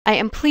I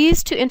am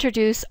pleased to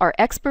introduce our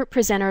expert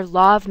presenter,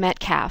 Lauve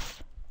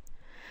Metcalfe.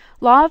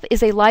 Lauve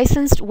is a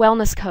licensed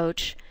wellness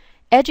coach,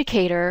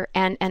 educator,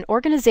 and an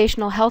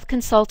organizational health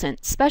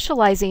consultant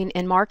specializing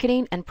in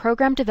marketing and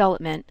program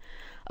development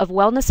of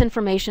wellness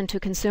information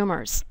to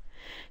consumers.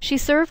 She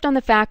served on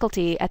the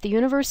faculty at the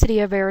University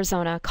of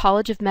Arizona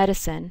College of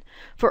Medicine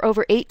for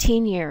over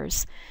 18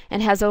 years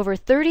and has over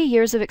 30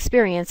 years of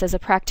experience as a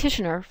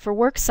practitioner for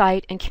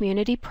worksite and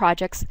community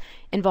projects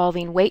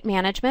involving weight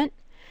management,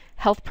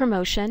 health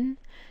promotion,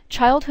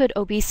 childhood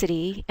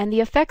obesity, and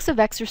the effects of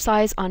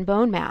exercise on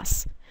bone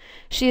mass.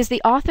 She is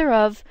the author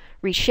of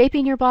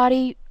Reshaping Your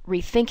Body,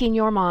 Rethinking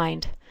Your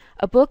Mind,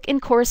 a book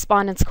and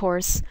correspondence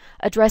course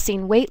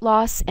addressing weight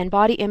loss and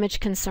body image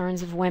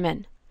concerns of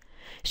women.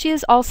 She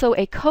is also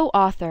a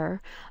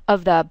co-author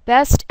of the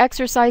Best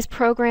Exercise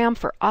Program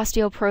for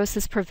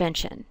Osteoporosis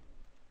Prevention.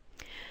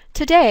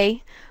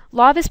 Today,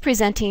 Lauve is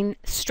presenting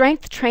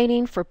Strength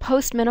Training for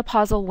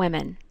Postmenopausal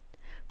Women.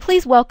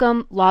 Please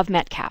welcome Lauve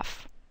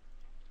Metcalfe.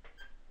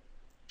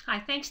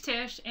 Hi, thanks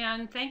Tish,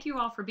 and thank you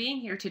all for being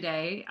here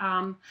today.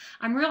 I'm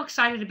real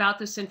excited about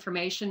this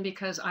information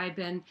because I've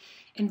been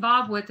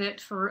involved with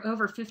it for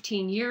over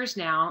 15 years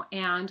now,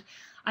 and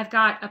I've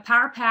got a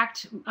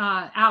power-packed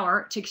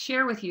hour to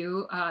share with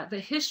you the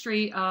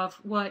history of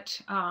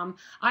what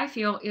I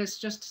feel is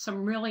just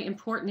some really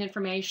important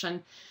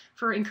information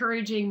for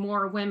encouraging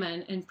more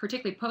women, and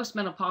particularly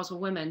postmenopausal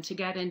women, to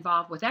get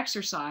involved with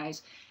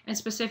exercise and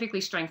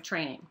specifically strength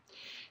training.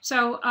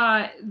 So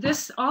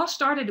this all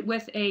started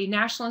with a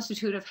National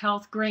Institute of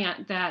Health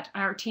grant that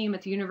our team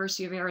at the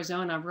University of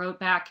Arizona wrote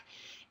back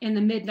in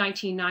the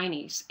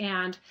mid-1990s.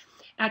 And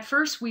at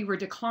first we were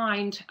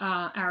declined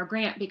our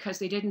grant because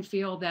they didn't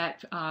feel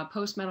that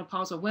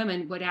postmenopausal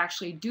women would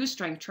actually do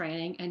strength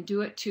training and do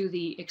it to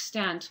the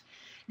extent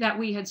that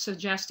we had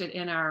suggested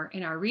in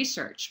our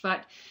research.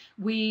 But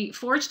we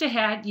forged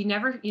ahead. You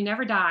never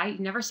die, you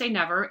never say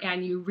never,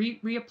 and you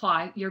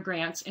reapply your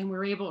grants, and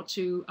we're able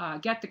to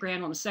get the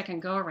grant on the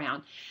second go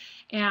around.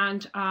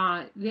 And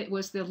it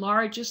was the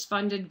largest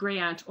funded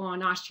grant on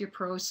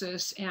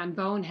osteoporosis and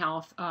bone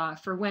health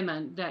for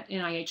women that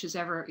NIH has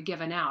ever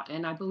given out.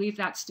 And I believe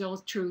that's still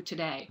true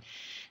today.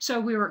 So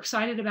we were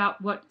excited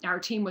about what our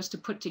team was to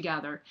put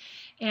together.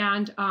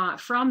 And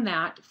from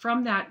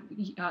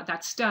that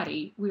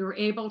study, we were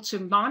able to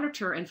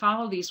monitor and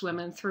follow these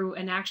women through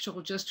an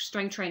actual just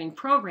strength training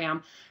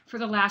program for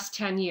the last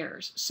 10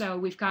 years. So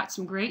we've got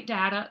some great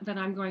data that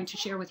I'm going to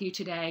share with you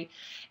today.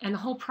 And the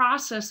whole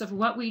process of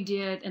what we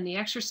did and the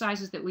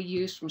exercises that we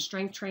used from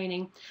strength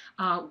training,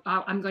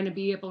 I'm going to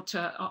be able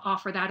to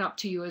offer that up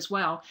to you as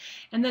well.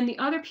 And then the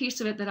other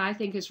piece of it that I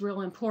think is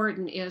real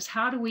important is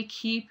how do we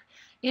keep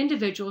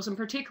individuals, and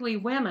particularly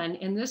women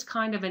in this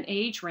kind of an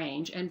age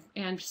range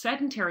and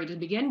sedentary to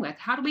begin with,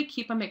 how do we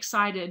keep them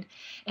excited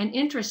and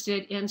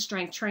interested in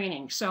strength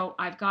training? So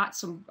I've got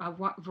a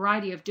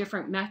variety of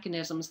different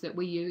mechanisms that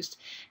we used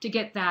to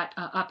get that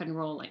up and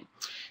rolling.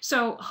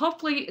 So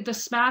hopefully the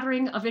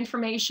smattering of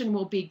information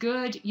will be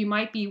good. You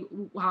might be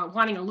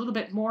wanting a little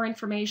bit more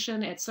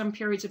information at some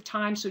periods of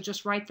time, so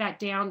just write that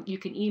down. You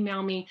can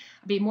email me.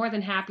 I'd be more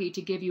than happy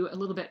to give you a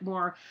little bit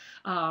more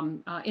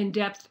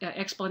in-depth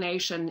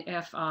explanation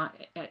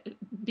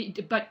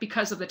but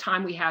because of the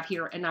time we have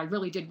here, and I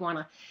really did want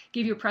to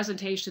give you a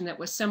presentation that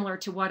was similar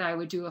to what I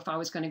would do if I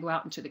was going to go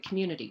out into the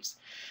communities.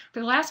 For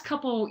the last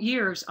couple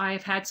years, I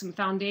have had some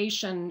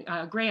foundation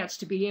grants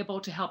to be able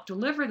to help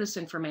deliver this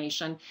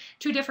information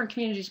to different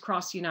communities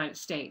across the United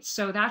States.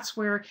 So that's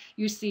where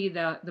you see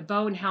the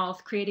bone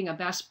health, creating a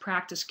best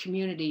practice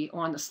community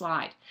on the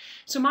slide.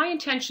 So my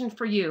intention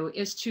for you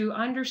is to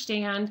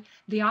understand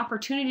the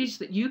opportunities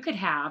that you could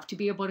have to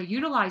be able to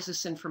utilize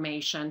this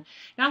information,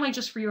 not only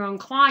just for your own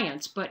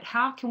clients, but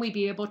how can we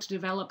be able to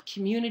develop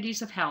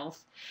communities of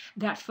health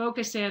that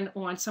focus in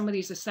on some of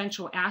these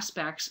essential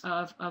aspects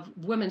of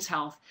women's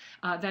health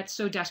that's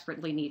so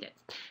desperately needed.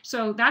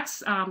 So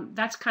that's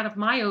kind of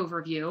my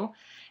overview.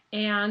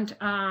 And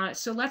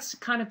so let's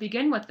kind of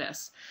begin with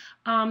this.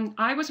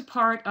 I was a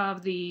part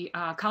of the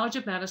College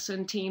of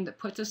Medicine team that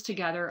put this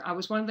together. I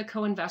was one of the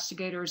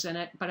co-investigators in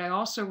it, but I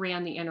also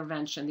ran the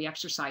intervention, the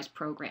exercise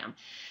program.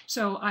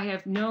 So I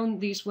have known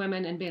these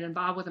women and been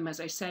involved with them, as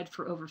I said,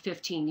 for over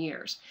 15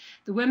 years.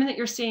 The women that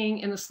you're seeing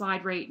in the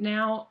slide right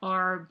now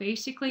are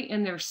basically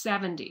in their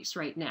 70s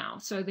right now.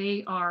 So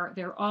they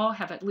all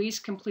have at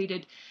least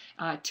completed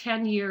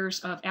 10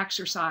 years of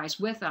exercise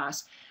with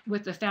us,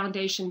 with the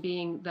foundation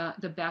being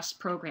the best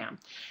program.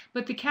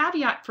 But the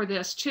caveat for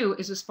this too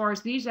is, as far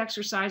as these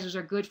exercises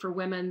are good for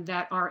women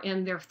that are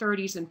in their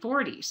 30s and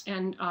 40s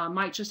and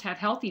might just have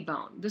healthy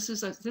bone. This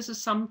is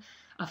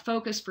a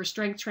focus for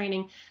strength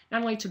training,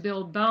 not only to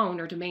build bone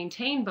or to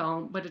maintain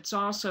bone, but it's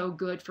also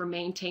good for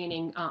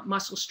maintaining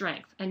muscle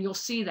strength. And you'll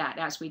see that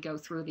as we go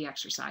through the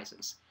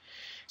exercises.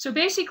 So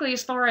basically,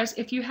 as far as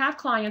if you have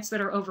clients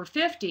that are over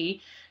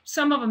 50,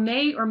 some of them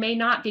may or may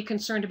not be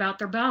concerned about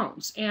their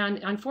bones. And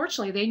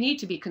unfortunately, they need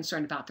to be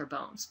concerned about their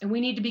bones. And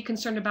we need to be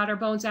concerned about our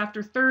bones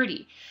after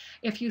 30.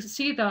 If you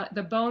see the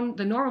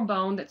normal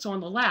bone that's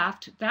on the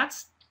left,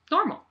 that's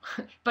normal.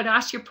 But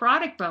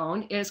osteoporotic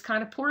bone is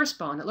kind of porous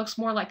bone. It looks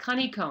more like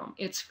honeycomb.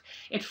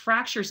 It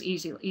fractures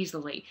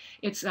easily.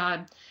 It's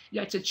a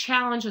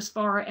challenge as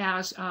far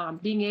as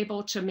being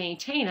able to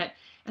maintain it.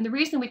 And the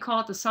reason we call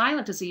it the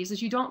silent disease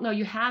is you don't know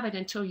you have it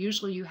until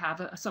usually you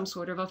have some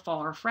sort of a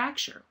fall or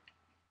fracture.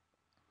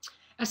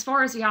 As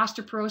far as the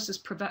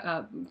osteoporosis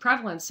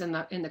prevalence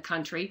in the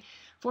country,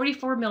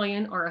 44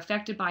 million are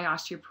affected by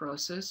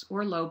osteoporosis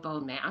or low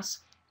bone mass.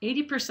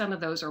 80% of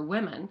those are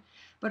women,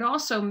 but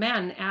also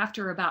men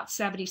after about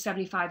 70,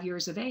 75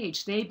 years of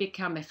age, they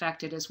become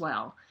affected as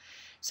well.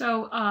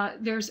 So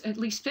there's at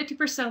least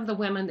 50% of the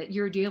women that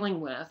you're dealing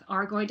with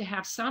are going to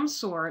have some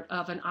sort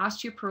of an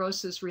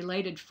osteoporosis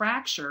related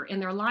fracture in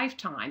their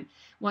lifetime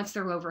once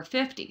they're over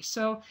 50.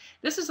 So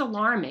this is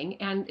alarming,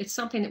 and it's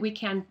something that we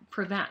can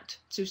prevent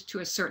to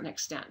a certain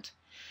extent.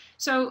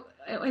 So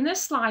in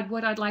this slide,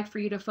 what I'd like for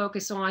you to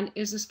focus on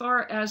is as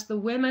far as the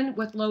women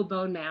with low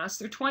bone mass.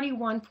 There are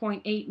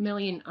 21.8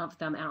 million of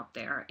them out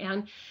there,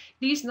 and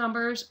these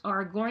numbers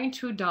are going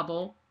to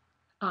double.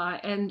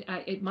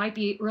 It might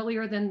be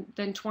earlier than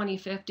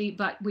 2050,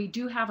 but we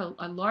do have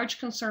a large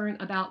concern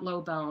about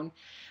low bone.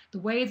 The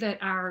way that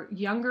our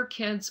younger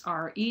kids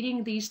are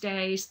eating these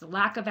days, the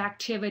lack of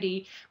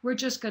activity, we're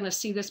just going to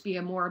see this be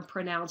a more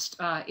pronounced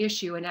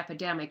issue and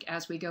epidemic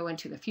as we go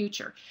into the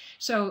future.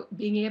 So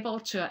being able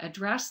to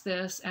address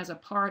this as a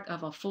part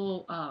of a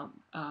full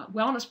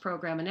wellness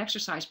program and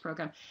exercise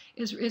program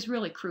is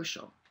really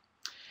crucial.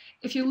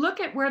 If you look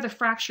at where the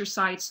fracture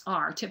sites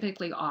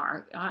typically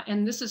are,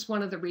 and this is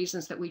one of the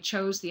reasons that we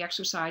chose the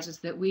exercises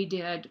that we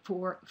did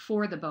for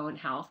the bone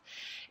health,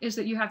 is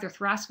that you have the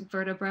thoracic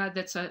vertebra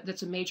that's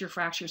a major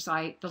fracture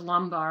site, the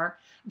lumbar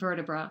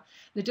vertebra,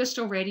 the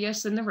distal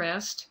radius in the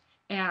wrist,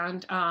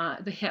 and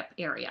the hip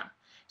area.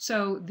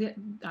 So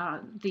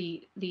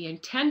the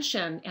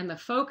intention and the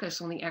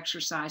focus on the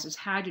exercises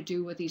had to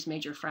do with these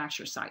major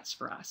fracture sites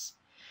for us.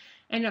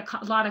 And a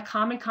lot of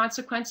common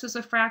consequences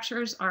of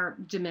fractures are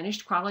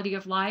diminished quality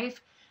of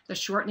life, the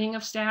shortening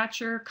of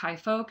stature,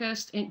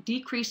 kyphocus, and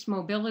decreased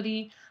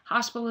mobility,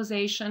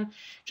 hospitalization,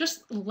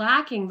 just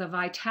lacking the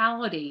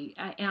vitality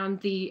and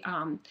the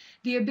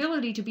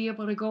ability to be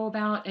able to go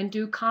about and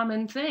do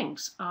common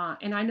things.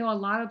 And I know a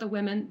lot of the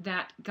women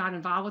that got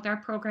involved with our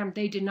program,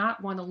 they did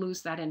not want to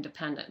lose that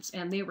independence,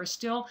 and they were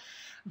still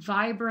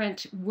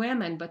vibrant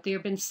women, but they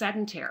have been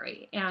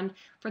sedentary. And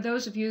for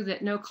those of you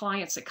that know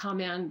clients that come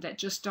in that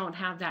just don't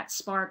have that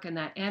spark and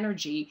that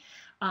energy,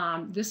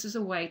 this is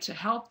a way to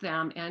help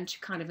them and to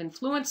kind of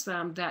influence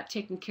them that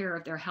taking care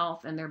of their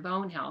health and their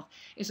bone health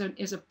is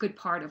a good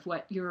part of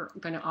what you're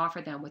going to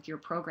offer them with your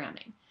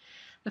programming.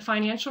 The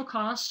financial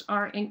costs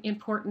are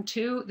important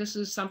too. This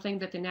is something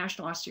that the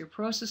National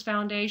Osteoporosis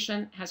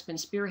Foundation has been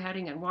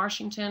spearheading in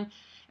Washington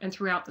and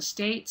throughout the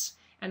states.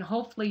 And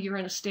hopefully you're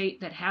in a state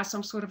that has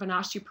some sort of an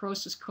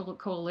osteoporosis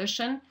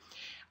coalition.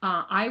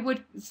 I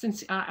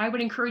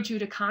would encourage you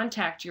to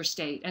contact your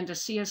state and to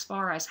see as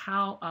far as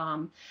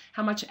how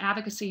much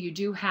advocacy you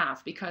do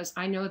have, because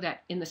I know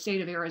that in the state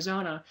of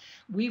Arizona,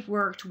 we've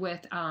worked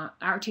with,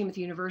 our team at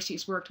the university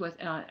has worked with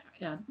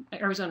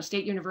Arizona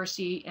State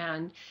University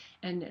and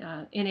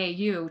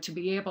NAU to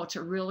be able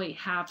to really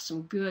have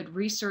some good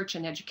research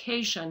and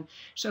education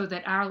so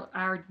that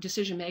our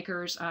decision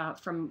makers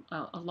from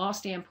a law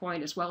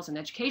standpoint as well as an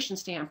education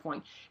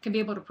standpoint can be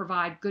able to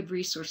provide good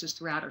resources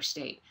throughout our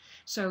state.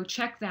 So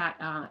check that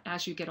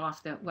as you get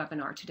off the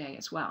webinar today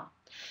as well.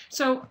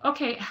 So,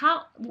 okay,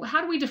 how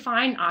do we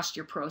define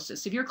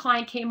osteoporosis? If your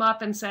client came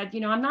up and said,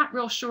 I'm not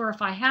real sure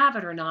if I have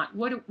it or not,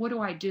 what do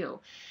I do?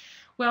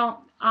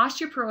 Well,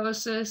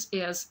 osteoporosis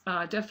is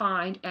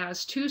defined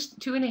as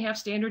 2.5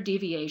 standard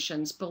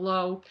deviations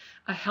below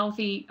a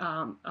healthy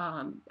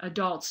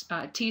adult's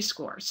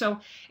T-score. So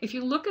if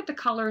you look at the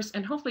colors,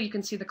 and hopefully you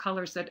can see the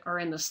colors that are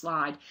in the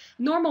slide,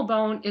 normal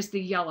bone is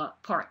the yellow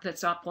part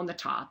that's up on the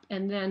top,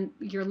 and then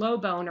your low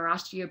bone or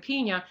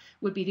osteopenia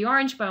would be the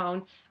orange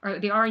bone, or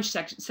the orange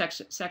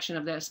section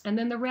of this, and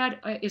then the red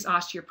is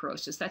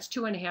osteoporosis. That's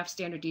 2.5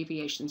 standard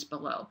deviations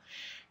below.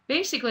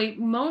 Basically,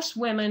 most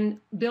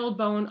women build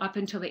bone up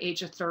until the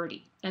age of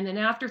 30. And then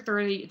after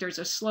 30, there's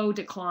a slow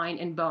decline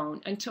in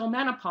bone until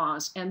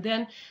menopause. And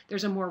then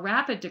there's a more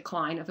rapid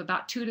decline of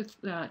about 2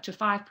 to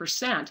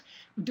 5%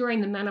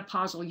 during the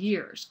menopausal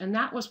years. And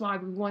that was why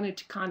we wanted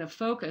to kind of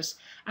focus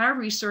our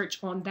research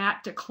on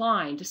that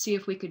decline to see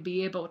if we could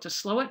be able to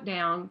slow it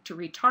down, to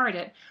retard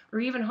it, or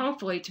even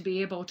hopefully to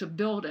be able to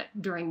build it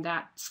during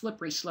that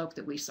slippery slope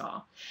that we saw.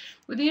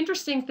 But the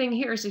interesting thing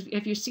here is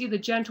if you see the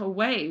gentle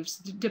waves,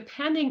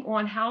 depending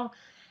on how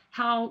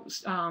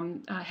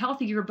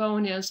healthy your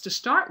bone is to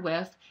start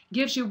with,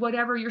 gives you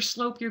whatever your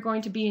slope you're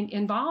going to be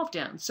involved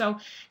in. So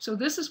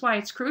this is why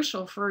it's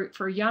crucial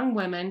for young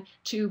women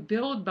to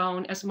build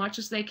bone as much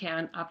as they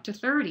can up to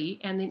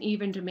 30, and then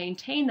even to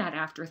maintain that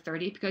after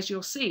 30, because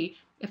you'll see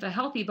if a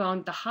healthy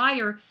bone, the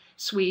higher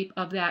sweep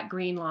of that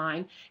green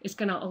line is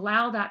going to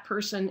allow that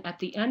person at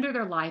the end of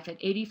their life at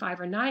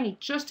 85 or 90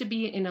 just to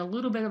be in a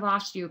little bit of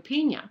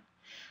osteopenia.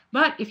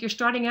 But if you're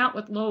starting out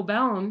with low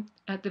bone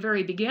at the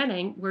very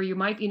beginning, where you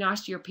might be in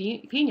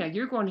osteopenia,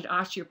 you're going into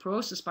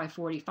osteoporosis by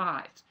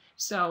 45.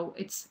 So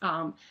it's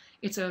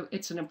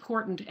an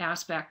important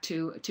aspect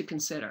to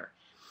consider.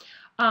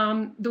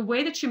 The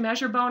way that you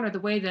measure bone, or the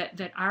way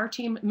that our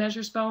team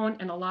measures bone,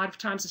 and a lot of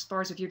times as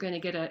far as if you're going to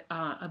get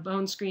a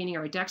bone screening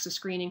or a DEXA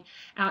screening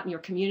out in your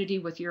community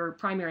with your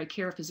primary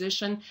care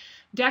physician,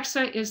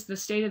 DEXA is the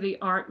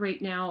state-of-the-art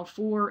right now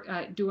for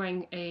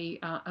doing a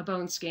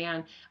bone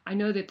scan. I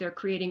know that they're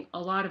creating a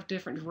lot of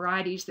different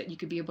varieties that you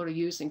could be able to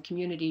use in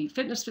community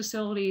fitness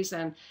facilities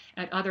and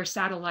at other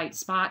satellite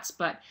spots,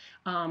 but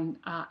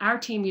our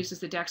team uses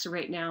the DEXA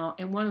right now,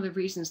 and one of the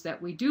reasons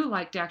that we do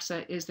like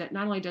DEXA is that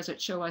not only does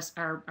it show us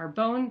our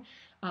bone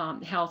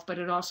health, but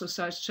it also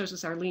shows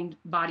us our lean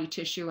body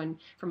tissue, and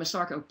from a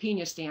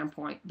sarcopenia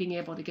standpoint, being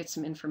able to get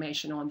some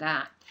information on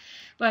that.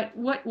 But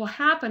what will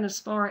happen, as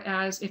far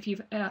as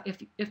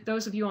if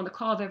those of you on the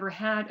call have ever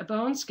had a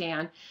bone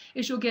scan,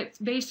 is you'll get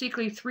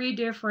basically 3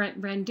 different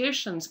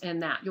renditions in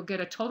that. You'll get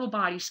a total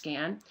body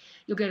scan,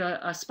 you'll get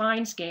a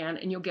spine scan,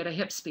 and you'll get a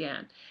hip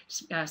scan.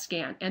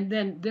 And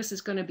then this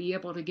is going to be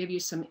able to give you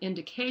some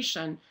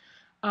indication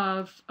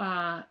of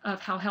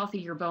how healthy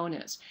your bone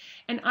is.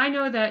 And I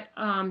know that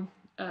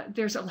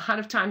there's a lot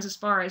of times, as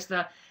far as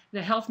the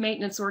health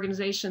maintenance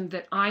organization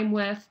that I'm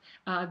with,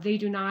 they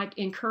do not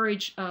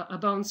encourage a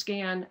bone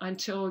scan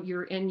until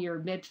you're in your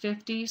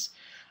mid-50s.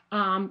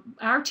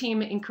 Our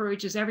team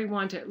encourages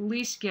everyone to at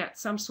least get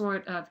some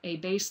sort of a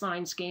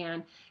baseline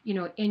scan,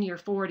 in your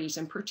 40s,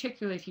 and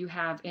particularly if you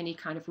have any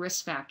kind of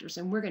risk factors,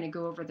 and we're going to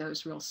go over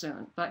those real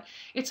soon. But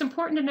it's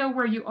important to know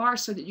where you are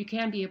so that you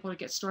can be able to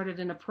get started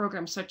in a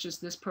program such as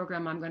this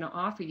program I'm going to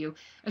offer you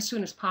as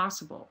soon as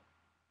possible.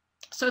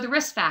 So the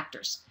risk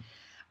factors.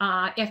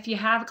 If you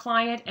have a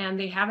client and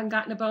they haven't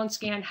gotten a bone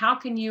scan, how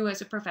can you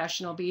as a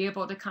professional be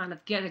able to kind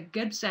of get a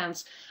good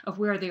sense of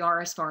where they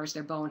are as far as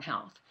their bone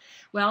health?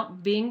 Well,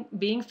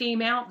 being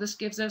female, this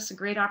gives us a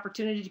great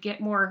opportunity to get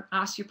more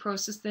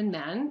osteoporosis than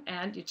men,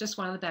 and it's just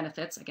one of the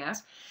benefits, I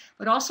guess.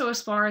 But also,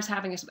 as far as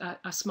having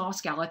a small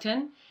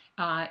skeleton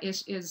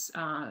is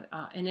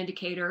an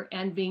indicator,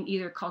 and being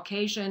either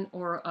Caucasian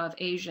or of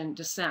Asian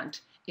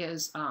descent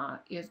is a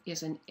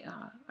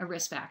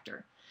risk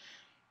factor.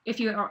 If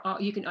you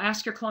can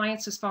ask your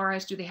clients as far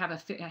as, do they have a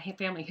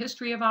family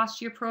history of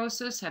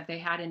osteoporosis? Have they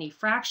had any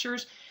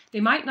fractures?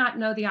 They might not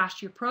know the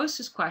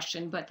osteoporosis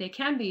question, but they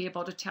can be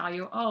able to tell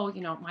you, oh,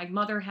 my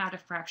mother had a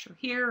fracture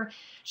here.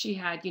 She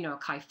had,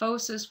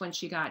 kyphosis when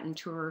she got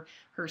into her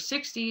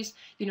 60s.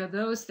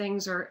 Those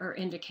things are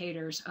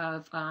indicators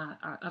of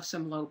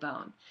some low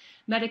bone.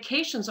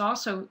 Medications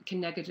also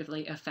can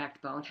negatively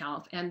affect bone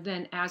health, and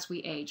then as we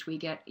age, we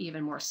get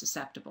even more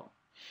susceptible.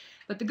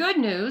 But the good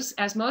news,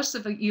 as most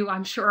of you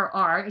I'm sure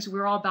are, is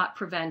we're all about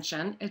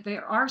prevention.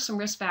 There are some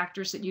risk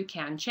factors that you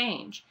can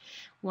change.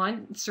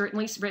 One,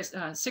 certainly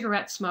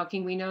cigarette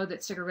smoking. We know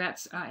that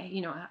cigarettes,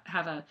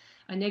 have a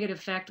negative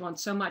effect on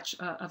so much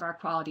of our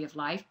quality of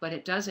life, but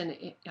it does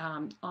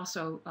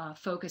also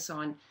focus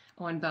on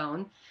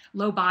bone.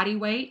 Low body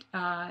weight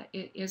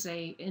is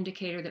an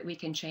indicator that we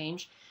can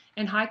change,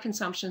 and high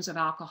consumptions of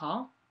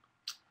alcohol.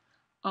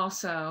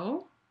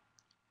 Also,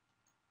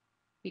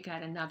 we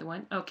got another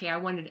one. Okay, I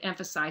wanted to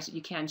emphasize that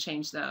you can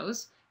change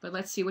those, but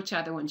let's see which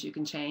other ones you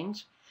can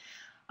change.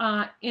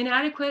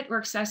 Inadequate or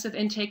excessive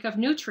intake of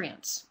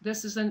nutrients.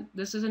 This is an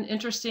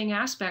interesting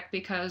aspect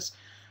because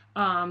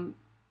you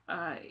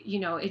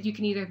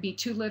can either be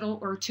too little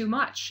or too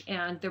much,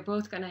 and they're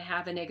both going to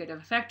have a negative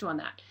effect on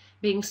that.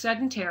 Being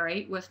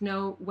sedentary with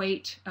no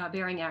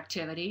weight-bearing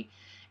activity,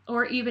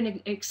 or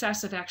even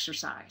excessive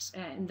exercise,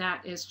 and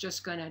that is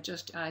just going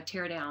to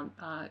tear down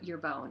your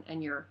bone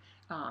and your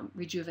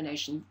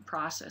rejuvenation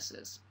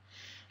processes.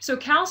 So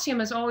calcium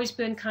has always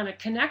been kind of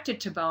connected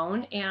to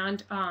bone,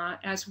 and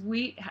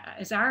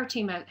as our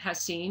team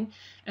has seen,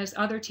 as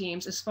other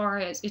teams, as far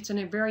as it's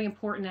a very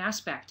important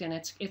aspect, and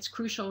it's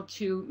crucial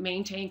to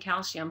maintain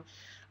calcium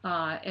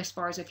as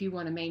far as if you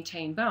want to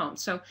maintain bone.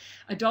 So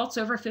adults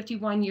over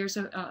 51 years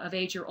of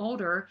age or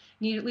older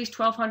need at least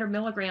 1,200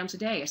 milligrams a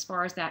day as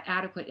far as that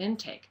adequate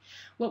intake.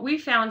 What we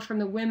found from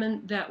the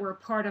women that were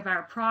part of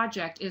our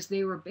project is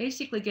they were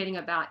basically getting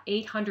about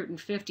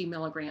 850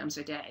 milligrams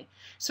a day.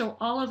 So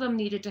all of them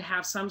needed to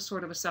have some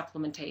sort of a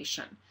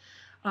supplementation.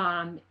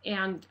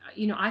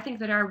 I think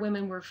that our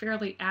women were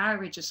fairly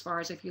average as far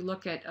as if you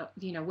look at,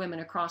 women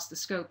across the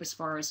scope as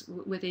far as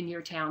within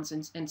your towns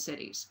and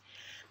cities.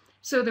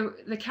 So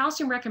the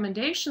calcium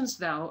recommendations,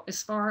 though,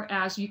 as far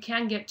as you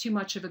can get too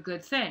much of a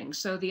good thing.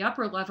 So the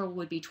upper level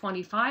would be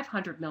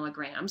 2,500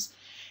 milligrams.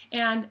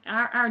 And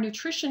our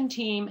nutrition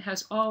team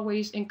has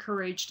always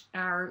encouraged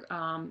our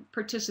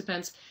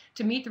participants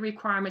to meet the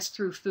requirements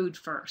through food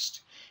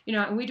first.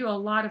 And we do a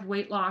lot of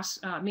weight loss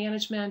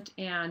management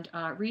and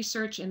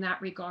research in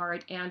that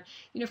regard. And,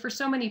 for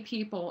so many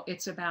people,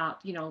 it's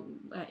about,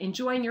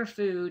 enjoying your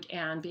food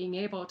and being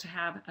able to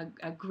have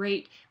a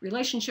great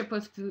relationship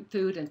with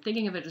food and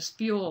thinking of it as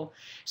fuel.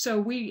 So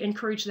we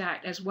encourage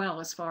that as well,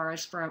 as far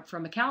as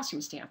from a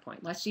calcium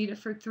standpoint. Let's eat it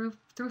through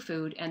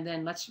food, and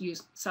then let's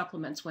use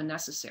supplements when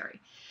necessary.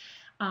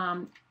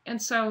 And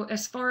so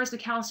as far as the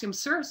calcium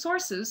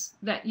sources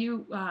that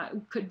you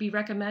could be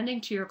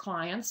recommending to your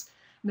clients,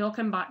 milk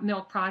and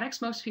milk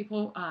products, most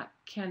people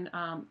can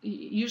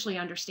usually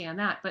understand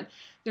that, but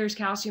there's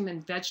calcium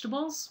in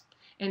vegetables,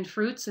 in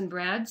fruits and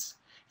breads,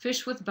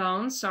 fish with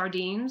bones,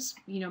 sardines,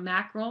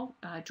 mackerel,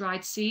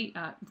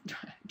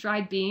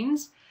 dried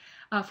beans,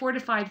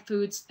 fortified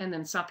foods, and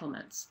then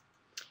supplements.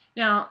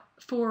 Now,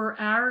 for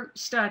our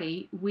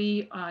study,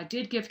 we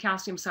did give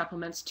calcium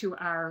supplements to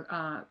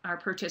our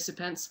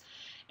participants,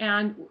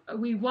 and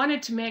we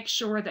wanted to make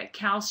sure that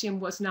calcium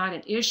was not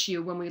an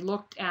issue when we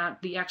looked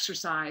at the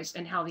exercise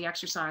and how the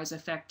exercise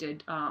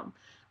affected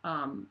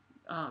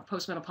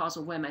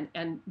postmenopausal women,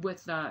 and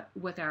with our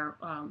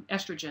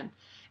estrogen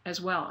as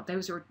well.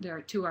 Those are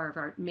two of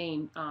our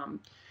main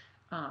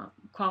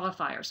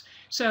qualifiers.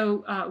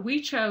 So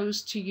we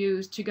chose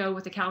to go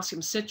with the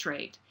calcium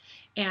citrate.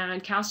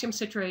 And calcium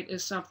citrate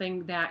is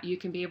something that you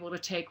can be able to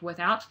take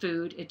without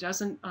food. It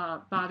doesn't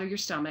bother your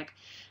stomach.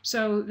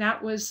 So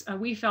that was,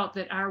 we felt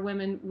that our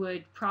women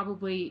would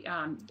probably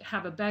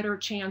have a better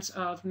chance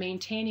of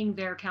maintaining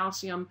their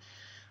calcium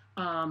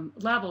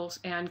levels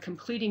and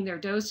completing their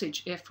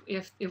dosage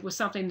if it was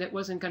something that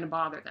wasn't going to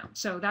bother them.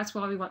 So that's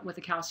why we went with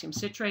the calcium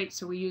citrate.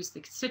 So we used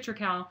the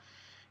Citracal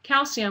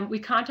calcium. We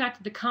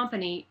contacted the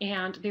company,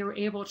 and they were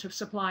able to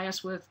supply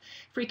us with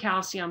free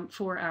calcium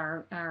for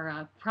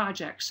our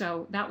project.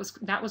 So that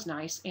was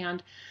nice.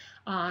 And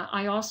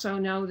I also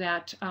know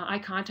that I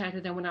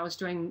contacted them when I was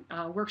doing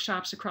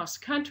workshops across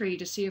the country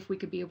to see if we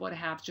could be able to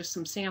have just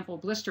some sample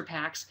blister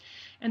packs,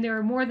 and they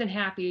were more than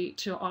happy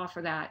to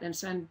offer that and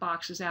send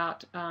boxes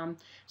out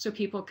so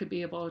people could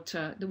be able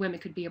to, the women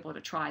could be able to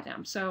try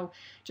them. So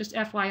just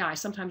FYI,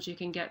 sometimes you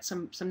can get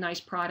some nice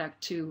product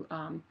to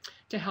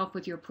help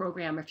with your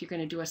program if you're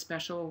going to do a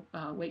special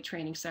weight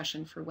training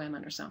session for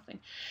women or something.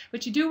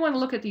 But you do want to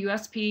look at the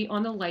USP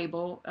on the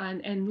label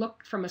and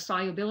look from a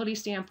solubility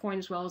standpoint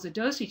as well as a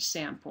dosage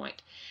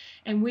standpoint.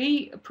 And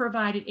we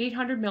provided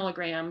 800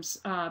 milligrams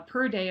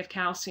per day of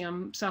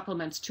calcium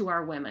supplements to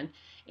our women,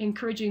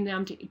 encouraging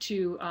them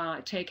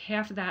to take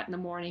half of that in the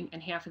morning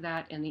and half of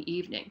that in the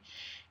evening.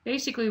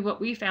 Basically,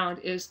 what we found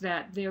is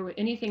that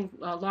anything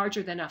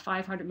larger than a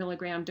 500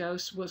 milligram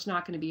dose was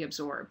not going to be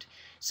absorbed.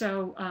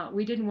 So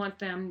we didn't want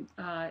them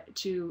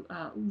to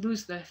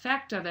lose the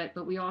effect of it,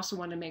 but we also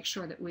wanted to make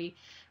sure that we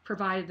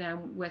provided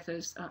them with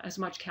as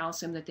much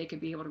calcium that they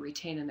could be able to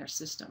retain in their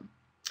system.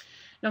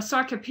 Now,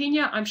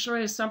 sarcopenia, I'm sure,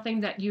 is something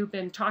that you've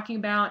been talking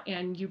about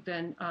and you've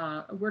been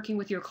working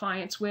with your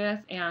clients with,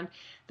 and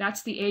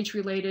that's the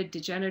age-related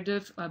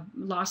degenerative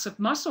loss of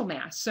muscle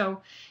mass.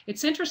 So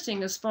it's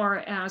interesting as far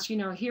as,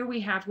 here we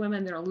have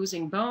women that are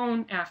losing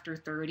bone after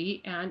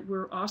 30, and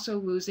we're also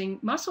losing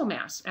muscle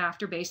mass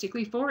after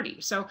basically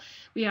 40. So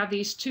we have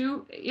these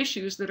two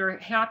issues that are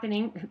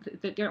happening,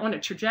 that they're on a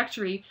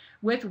trajectory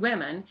with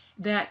women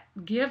that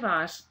give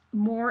us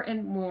more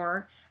and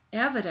more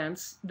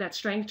evidence that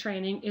strength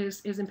training is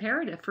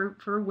imperative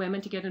for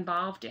women to get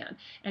involved in,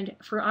 and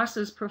for us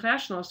as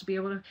professionals to be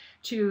able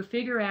to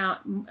figure out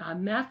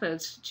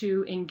methods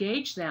to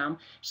engage them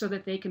so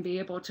that they can be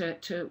able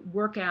to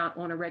work out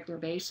on a regular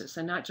basis,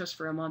 and not just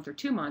for a month or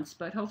 2 months,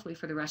 but hopefully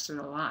for the rest of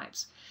their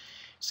lives.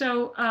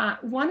 So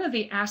one of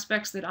the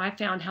aspects that I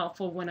found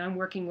helpful when I'm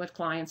working with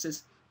clients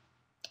is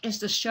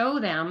to show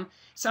them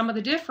some of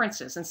the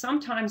differences. And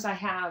sometimes I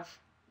have,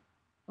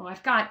 oh,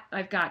 I've got,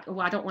 oh,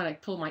 I don't want to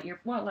pull my ear.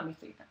 Well, let me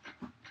see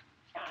that.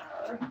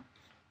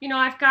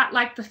 I've got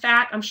like the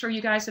fat. I'm sure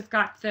you guys have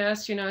got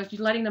this,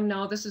 letting them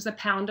know this is a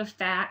pound of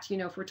fat,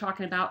 if we're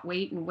talking about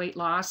weight and weight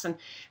loss. And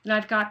then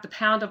I've got the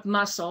pound of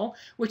muscle,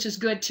 which is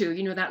good too.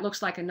 That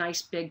looks like a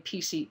nice big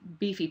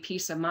beefy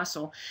piece of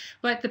muscle.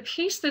 But the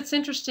piece that's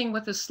interesting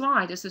with the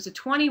slide is there's a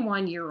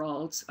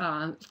 21-year-old's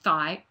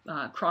thigh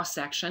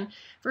cross-section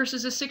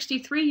versus a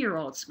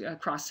 63-year-old's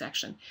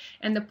cross-section.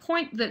 And the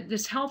point that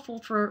is helpful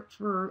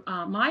for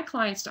my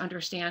clients to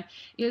understand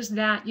is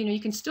that, you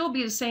can still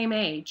be the same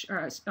age,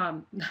 or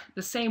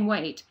the same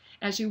weight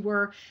as you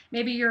were.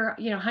 Maybe you're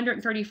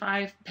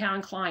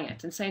 135-pound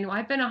client and saying, well,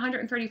 I've been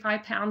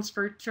 135 pounds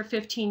for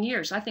 15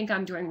 years. I think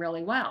I'm doing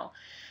really well.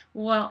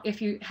 Well,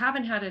 if you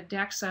haven't had a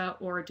DEXA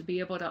or to be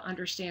able to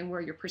understand where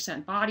your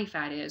percent body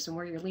fat is and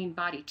where your lean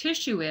body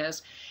tissue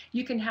is,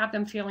 you can have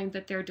them feeling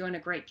that they're doing a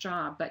great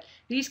job. But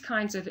these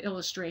kinds of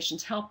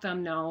illustrations help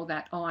them know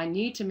that, oh, I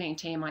need to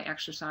maintain my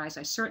exercise.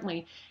 I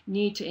certainly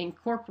need to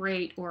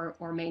incorporate or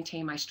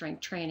maintain my strength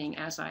training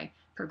as I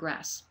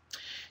progress.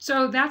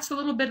 So that's a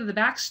little bit of the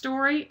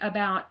backstory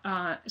about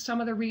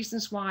some of the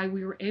reasons why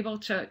we were able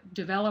to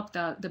develop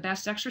the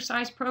best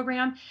exercise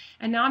program.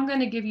 And now I'm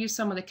going to give you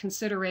some of the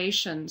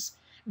considerations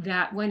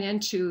that went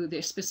into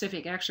the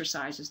specific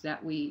exercises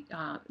that we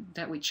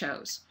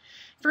chose.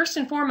 First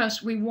and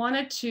foremost, we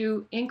wanted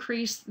to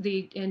increase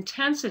the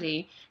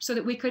intensity so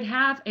that we could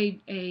have a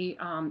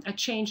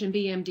change in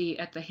BMD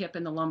at the hip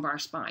and the lumbar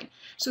spine.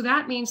 So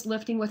that means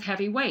lifting with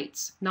heavy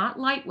weights, not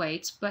light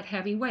weights, but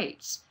heavy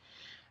weights.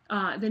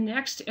 The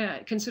next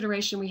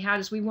consideration we had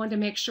is we wanted to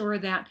make sure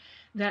that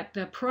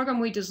the program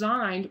we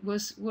designed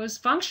was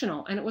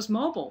functional and it was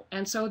mobile,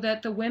 and so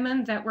that the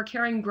women that were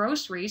carrying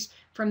groceries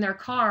from their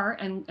car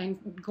and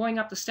going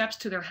up the steps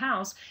to their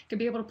house could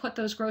be able to put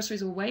those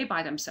groceries away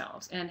by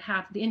themselves and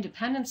have the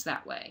independence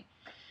that way.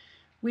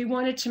 We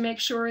wanted to make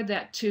sure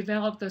that to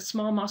develop the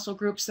small muscle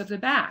groups of the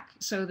back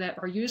so that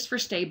are used for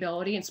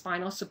stability and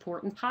spinal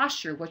support and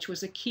posture, which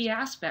was a key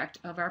aspect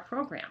of our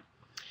program.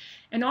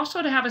 And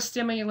also to have a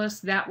stimulus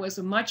that was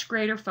a much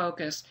greater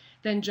focus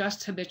than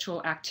just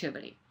habitual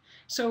activity.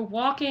 So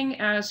walking,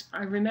 as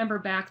I remember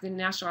back, the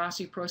National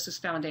Osteoporosis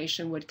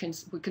Foundation would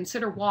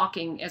consider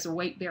walking as a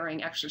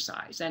weight-bearing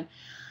exercise. And,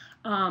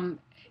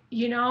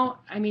 you know,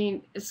 I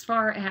mean, as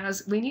far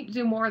as we need to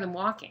do more than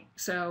walking.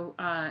 So,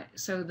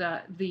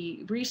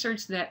 the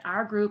research that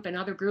our group and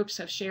other groups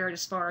have shared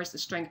as far as the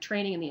strength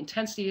training and the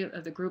intensity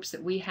of the groups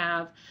that we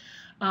have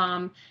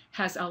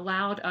has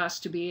allowed us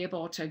to be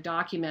able to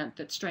document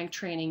that strength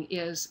training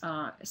is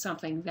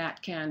something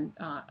that can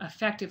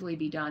effectively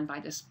be done by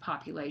this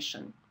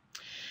population.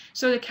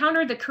 So to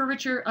counter the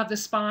curvature of the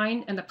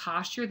spine and the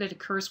posture that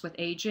occurs with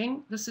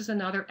aging, this is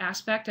another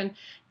aspect, and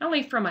not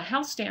only from a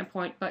health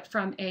standpoint, but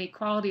from a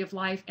quality of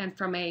life and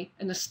from an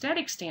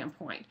aesthetic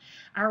standpoint.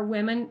 Our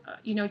women,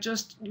 you know,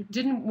 just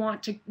didn't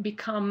want to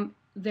become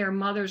their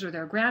mothers or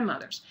their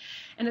grandmothers.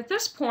 And at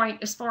this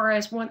point, as far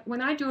as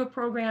when I do a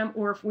program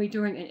or if we're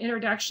doing an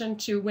introduction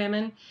to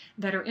women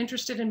that are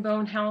interested in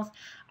bone health,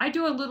 I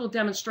do a little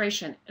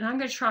demonstration, and I'm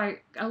going to try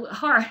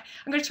hard.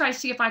 I'm going to try to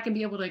see if I can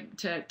be able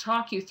to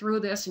talk you through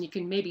this, and you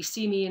can maybe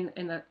see me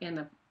in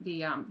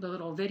the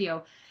little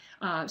video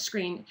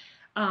screen.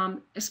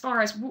 As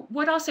far as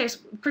what I'll say is,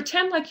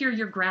 pretend like you're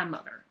your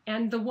grandmother,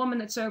 and the woman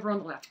that's over on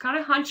the left, kind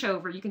of hunch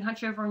over. You can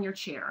hunch over in your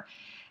chair.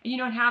 And you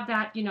don't have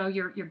that, you know,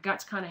 your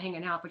guts kind of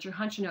hanging out, but you're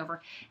hunching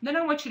over. And then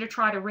I want you to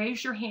try to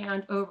raise your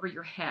hand over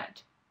your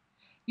head,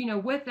 you know,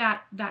 with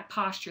that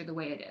posture the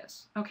way it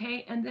is,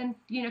 okay? And then,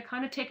 you know,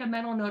 kind of take a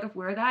mental note of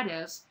where that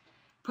is.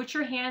 Put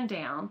your hand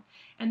down,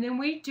 and then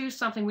we do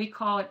something we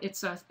call it,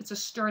 it's a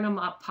sternum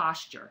up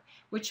posture,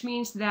 which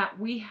means that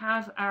we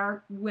have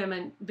our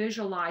women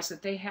visualize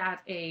that they have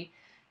a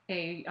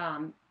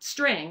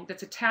string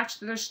that's attached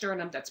to their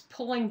sternum that's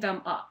pulling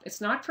them up.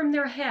 It's not from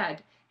their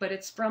head, but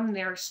it's from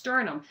their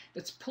sternum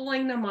that's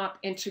pulling them up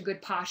into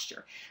good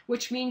posture,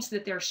 which means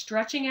that they're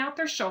stretching out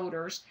their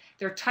shoulders,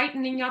 they're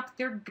tightening up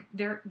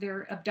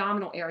their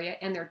abdominal area,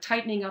 and they're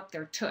tightening up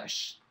their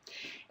tush.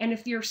 And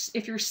if you're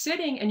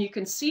sitting and you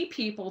can see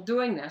people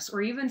doing this,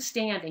 or even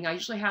standing, I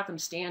usually have them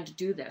stand to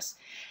do this.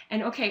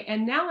 And okay,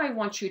 and now I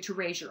want you to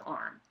raise your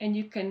arm, and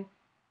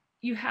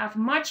you have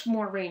much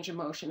more range of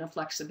motion and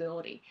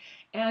flexibility.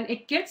 And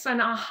it gets an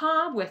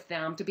aha with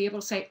them to be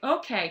able to say,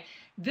 okay,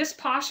 this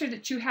posture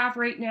that you have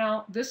right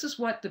now, this is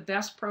what the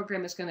best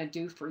program is going to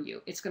do for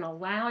you. It's going to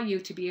allow you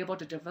to be able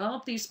to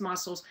develop these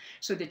muscles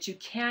so that you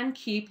can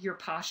keep your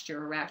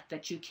posture erect,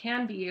 that you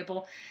can be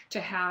able to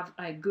have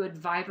a good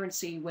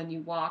vibrancy when you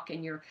walk,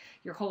 and your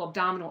whole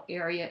abdominal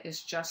area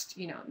is just,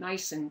 you know,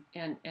 nice and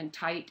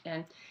tight,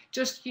 and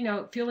just, you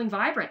know, feeling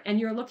vibrant, and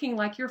you're looking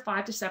like you're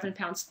 5 to 7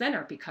 pounds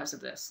thinner because of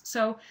this.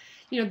 So,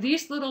 you know,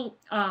 these little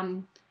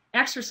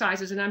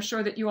exercises, and I'm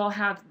sure that you all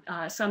have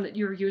some that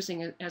you're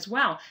using as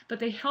well, but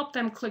they help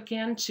them click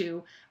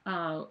into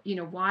you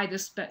know, why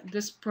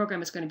this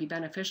program is going to be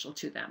beneficial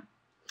to them.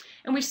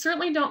 And we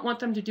certainly don't want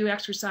them to do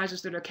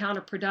exercises that are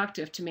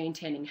counterproductive to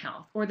maintaining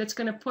health, or that's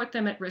going to put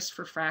them at risk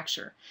for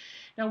fracture.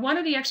 Now, one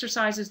of the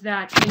exercises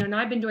that, you know, and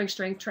I've been doing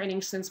strength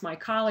training since my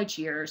college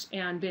years,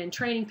 and been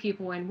training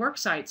people in work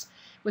sites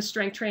with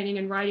strength training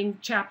and writing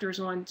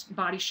chapters on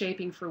body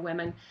shaping for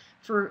women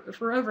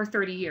for over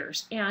 30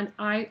 years. And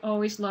I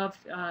always loved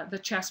the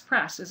chest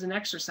press as an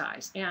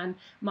exercise, and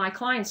my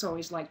clients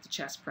always liked the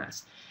chest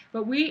press.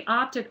 But we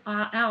opted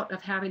out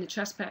of having the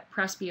chest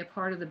press be a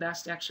part of the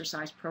best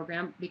exercise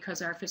program,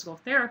 because our physical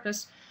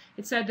therapist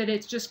had said that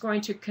it's just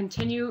going to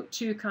continue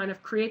to kind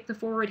of create the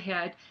forward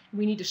head.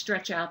 We need to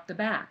stretch out the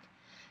back.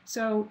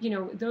 So, you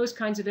know, those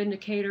kinds of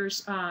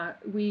indicators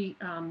we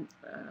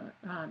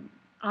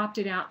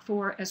opted out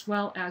for, as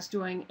well as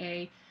doing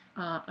an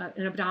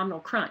abdominal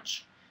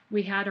crunch.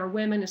 We had our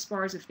women, as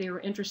far as if they were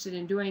interested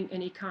in doing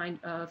any kind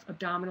of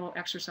abdominal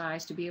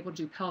exercise, to be able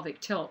to do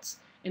pelvic tilts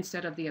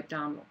instead of the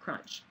abdominal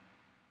crunch.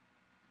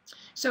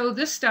 So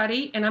this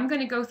study, and I'm going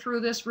to go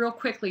through this real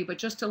quickly, but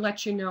just to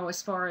let you know,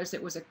 as far as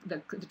it was the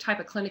type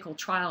of clinical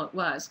trial it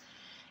was,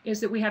 is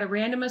that we had a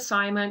random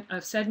assignment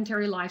of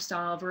sedentary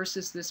lifestyle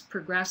versus this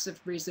progressive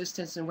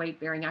resistance and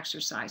weight-bearing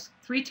exercise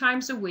 3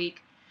 times a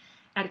week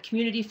at a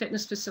community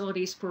fitness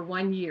facilities for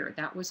 1 year.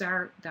 That was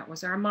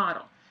our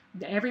model.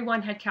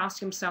 Everyone had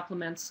calcium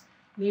supplements.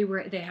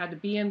 They had a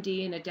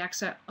BMD and a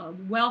DEXA, a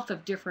wealth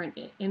of different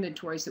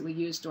inventories that we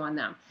used on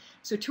them.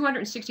 So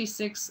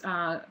 266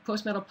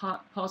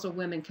 postmenopausal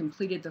women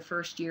completed the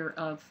first year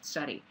of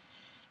study.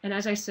 And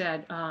as I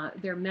said,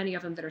 there are many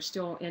of them that are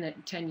still in it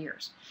 10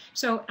 years.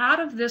 So out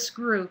of this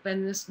group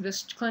and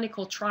this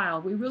clinical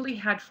trial, we really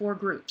had 4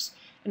 groups.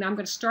 And I'm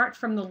going to start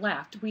from the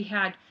left. We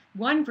had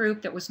one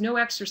group that was no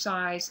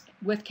exercise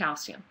with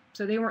calcium.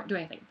 So they weren't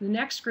doing anything. The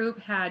next group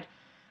had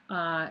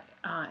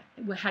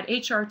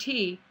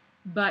HRT,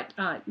 but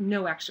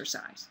no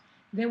exercise.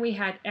 Then we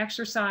had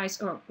exercise,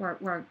 or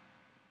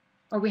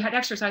we had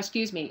exercise,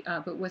 excuse me,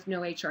 but with no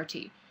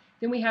HRT.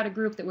 Then we had a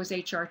group that was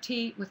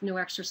HRT with no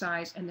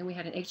exercise, and then we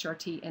had an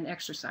HRT and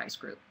exercise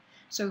group.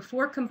 So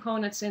 4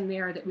 components in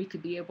there that we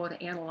could be able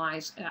to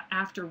analyze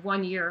after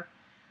 1 year,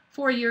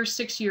 4 years,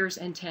 6 years,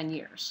 and 10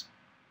 years.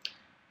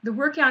 The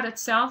workout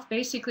itself,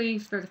 basically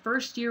for the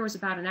first year, was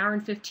about 1 hour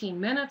and 15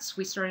 minutes.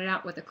 We started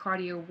out with a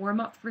cardio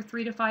warm-up for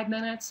 3 to 5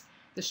 minutes.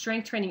 The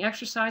strength training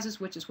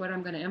exercises, which is what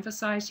I'm going to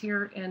emphasize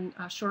here in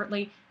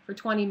shortly, for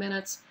 20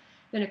 minutes.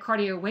 Then a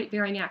cardio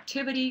weight-bearing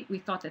activity. We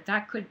thought that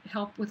that could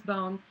help with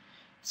bone.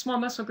 Small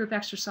muscle group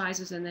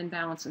exercises, and then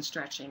balance and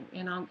stretching.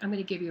 And I'm going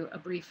to give you a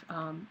brief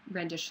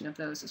rendition of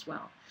those as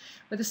well.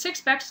 But the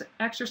 6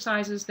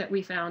 exercises that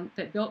we found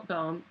that built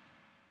bone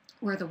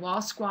were the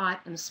wall squat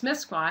and the Smith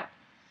squat,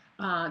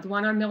 the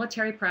one-arm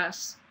military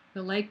press,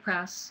 the leg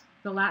press,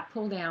 the lat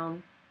pull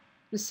down,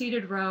 the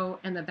seated row,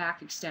 and the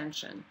back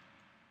extension.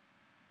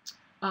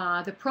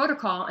 The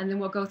protocol, and then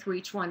we'll go through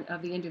each one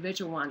of the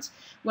individual ones,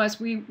 was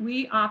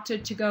we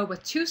opted to go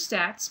with 2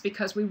 sets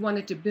because we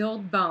wanted to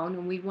build bone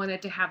and we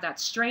wanted to have that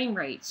strain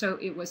rate. So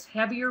it was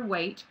heavier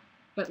weight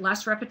but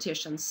less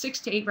repetitions, 6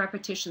 to 8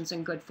 repetitions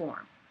in good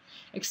form,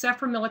 except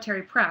for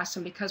military press.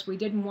 And because we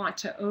didn't want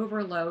to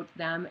overload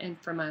them, and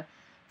from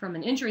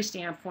an injury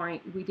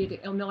standpoint, we did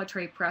a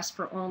military press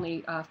for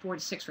only 4 to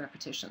 6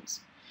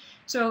 repetitions.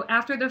 So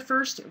after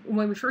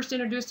when we first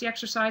introduced the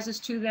exercises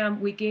to them,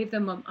 we gave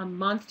them a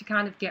month to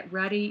kind of get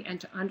ready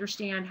and to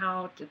understand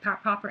how to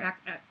proper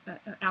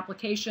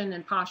application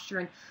and posture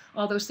and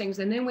all those things.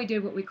 And then we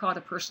did what we called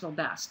a personal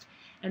best.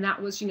 And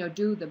that was,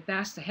 do the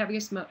best, the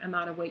heaviest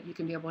amount of weight you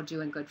can be able to do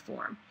in good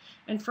form.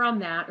 And from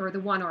that, or the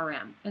 1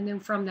 RM, and then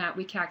from that,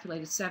 we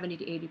calculated 70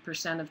 to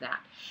 80% of that.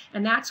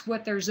 And that's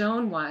what their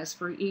zone was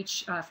for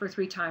each, for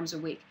 3 times a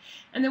week.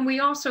 And then we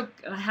also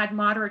had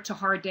moderate to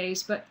hard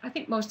days, but I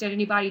think most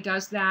anybody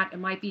does that. It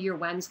might be your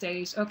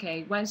Wednesdays.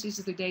 Okay, Wednesdays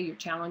is the day you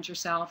challenge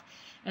yourself,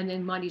 and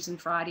then Mondays and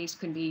Fridays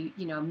can be,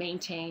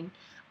 maintain.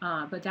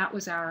 But that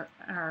was our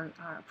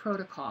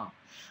protocol.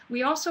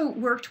 We also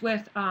worked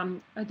with,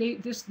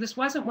 this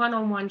wasn't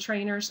one-on-one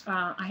trainers.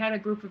 I had a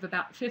group of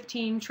about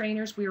 15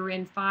 trainers. We were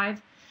in 5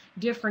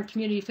 different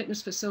community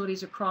fitness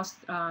facilities across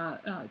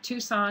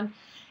Tucson.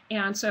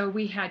 And so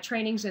we had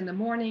trainings in the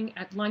morning,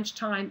 at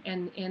lunchtime,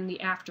 and in the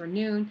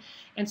afternoon.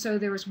 And so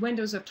there was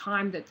windows of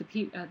time that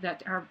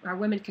that our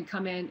women can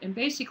come in. And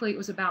basically it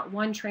was about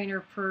 1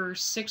 trainer per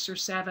 6 or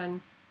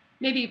 7,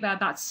 maybe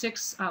about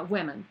 6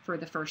 women for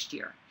the first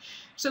year.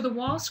 So the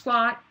wall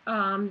squat,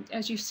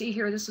 as you see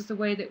here, this is the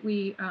way that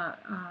we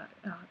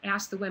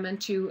asked the women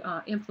to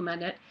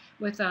implement it,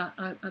 with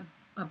a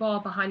ball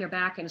behind their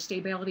back and a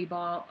stability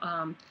ball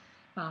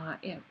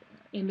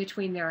in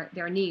between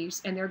their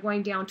knees, and they're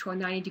going down to a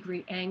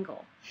 90-degree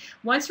angle.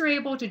 Once they're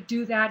able to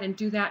do that and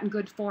do that in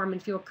good form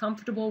and feel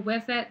comfortable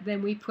with it,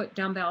 then we put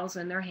dumbbells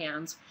in their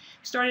hands.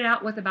 Started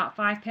out with about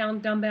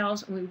 5-pound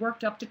dumbbells, and we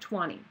worked up to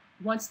 20.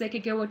 Once they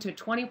could go to a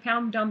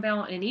 20-pound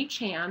dumbbell in each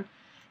hand,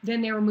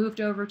 then they were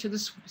moved over to the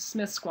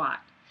Smith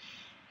squat.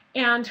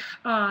 And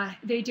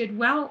they did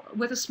well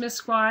with a Smith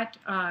squat.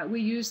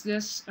 We used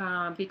this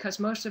because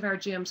most of our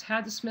gyms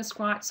had the Smith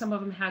squat. Some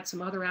of them had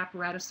some other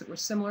apparatus that were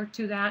similar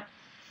to that.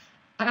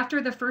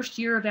 After the first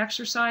year of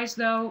exercise,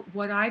 though,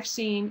 what I've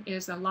seen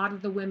is a lot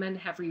of the women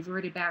have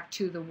reverted back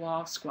to the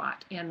wall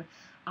squat. And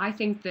I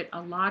think that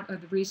a lot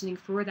of the reasoning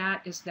for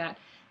that is that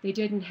they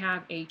didn't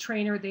have a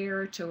trainer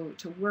there to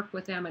work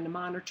with them and to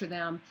monitor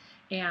them.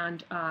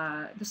 And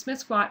the Smith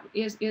squat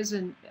is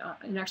an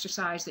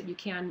exercise that you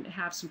can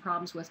have some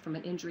problems with from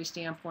an injury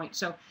standpoint.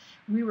 So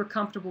we were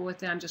comfortable with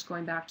them just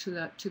going back to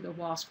the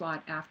wall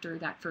squat after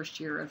that first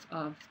year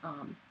of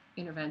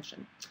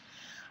intervention.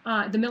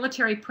 The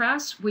military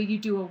press, you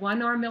do a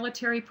 1-arm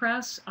military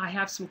press. I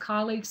have some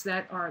colleagues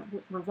that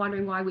were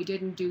wondering why we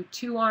didn't do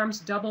 2 arms,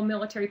 double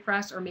military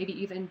press, or maybe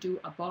even do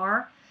a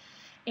bar.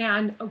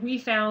 And we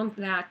found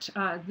that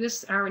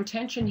our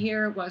intention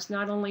here was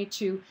not only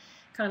to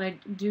kind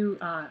of do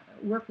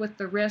work with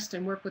the wrist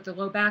and work with the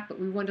low back, but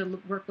we wanted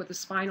to work with the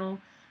spinal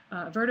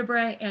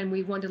vertebrae, and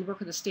we wanted to work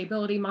with the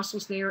stability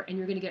muscles there. And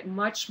you're going to get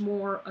much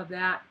more of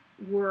that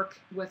work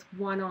with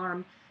 1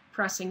 arm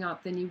pressing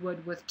up than you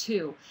would with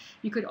 2.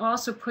 You could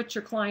also put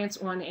your clients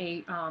on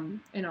on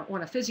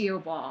a physio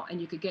ball, and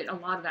you could get a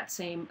lot of that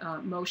same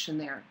motion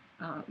there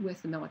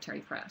with the military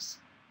press.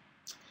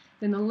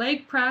 Then the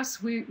leg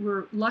press, we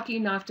were lucky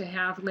enough to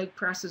have leg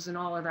presses in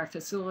all of our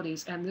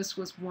facilities, and this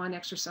was one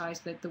exercise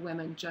that the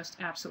women just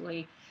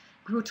absolutely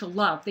grew to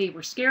love. They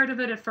were scared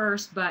of it at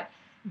first, but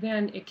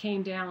then it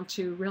came down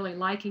to really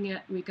liking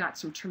it. We got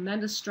some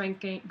tremendous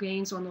strength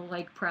gains on the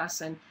leg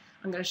press, and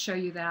I'm going to show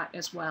you that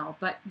as well.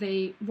 But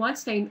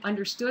once they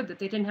understood that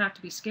they didn't have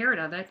to be scared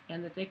of it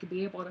and that they could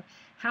be able to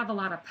have a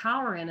lot of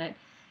power in it,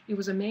 it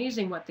was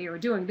amazing what they were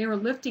doing. They were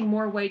lifting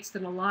more weights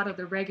than a lot of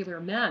the regular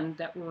men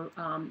that were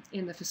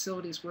in the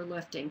facilities were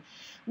lifting,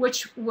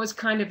 which was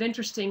kind of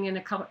interesting in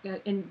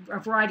a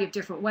variety of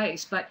different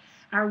ways. But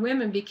our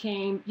women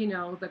became, you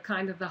know, the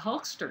kind of the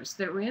Hulksters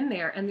that were in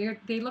there, and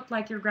they looked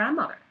like your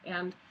grandmother.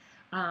 And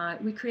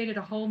we created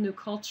a whole new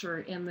culture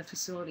in the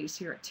facilities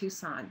here at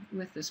Tucson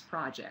with this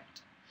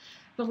project.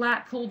 The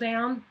lat pull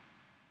down.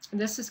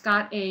 This has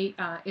got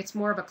it's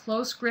more of a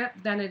close grip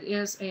than it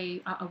is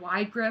a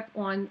wide grip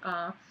on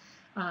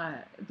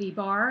the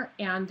bar.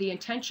 And the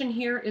intention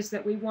here is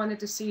that we wanted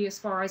to see as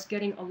far as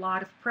getting a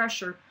lot of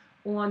pressure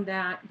on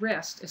that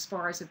wrist, as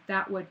far as if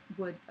that would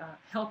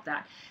help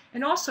that.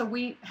 And also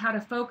we had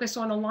a focus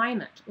on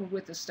alignment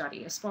with the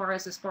study, as far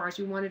as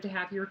we wanted to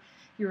have your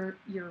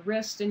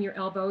wrist and your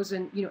elbows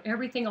and, you know,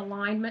 everything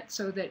alignment,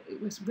 so that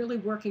it was really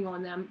working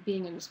on them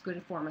being in as good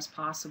a form as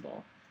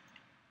possible.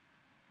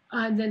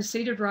 And then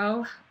seated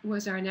row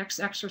was our next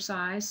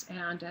exercise,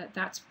 and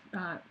that's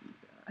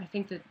I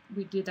think that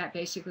we did that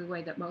basically the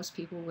way that most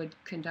people would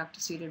conduct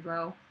a seated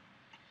row.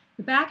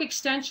 The back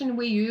extension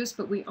we used,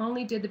 but we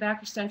only did the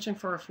back extension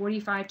for a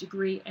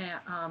 45-degree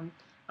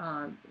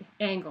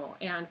angle,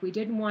 and we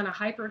didn't want to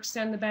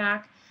hyperextend the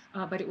back,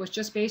 but it was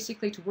just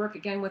basically to work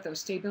again with those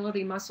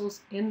stability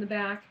muscles in the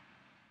back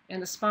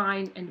and the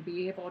spine, and to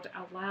be able to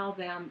allow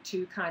them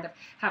to kind of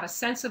have a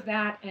sense of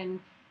that and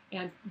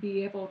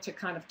be able to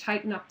kind of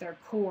tighten up their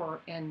core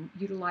and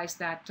utilize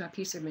that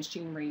piece of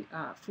machinery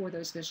for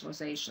those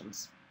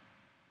visualizations.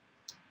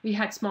 We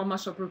had small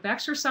muscle group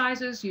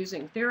exercises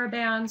using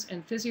TheraBands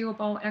and physio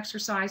ball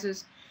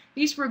exercises.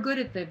 These were good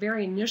at the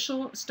very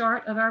initial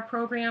start of our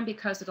program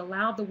because it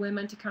allowed the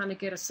women to kind of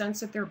get a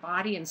sense of their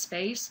body and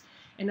space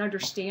and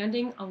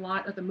understanding a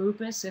lot of the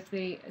movements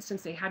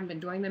since they hadn't been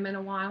doing them in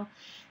a while.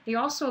 They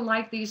also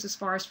liked these as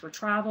far as for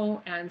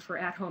travel and for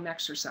at-home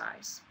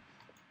exercise.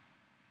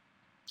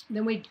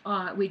 Then we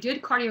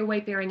did cardio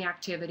weight bearing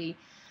activity.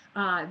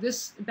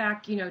 This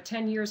back,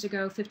 10 years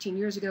ago, 15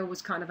 years ago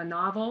was kind of a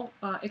novel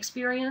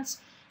experience.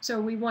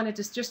 So we wanted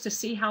just to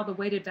see how the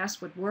weighted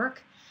vest would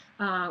work.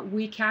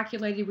 We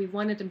calculated we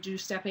wanted them to do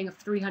stepping of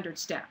 300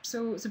 steps.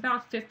 So it was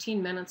about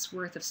 15 minutes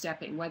worth of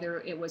stepping, whether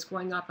it was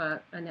going up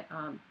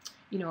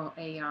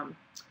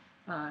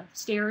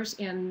stairs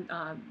in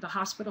the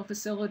hospital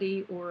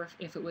facility, or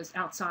if it was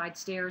outside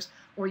stairs,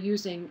 or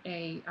using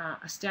a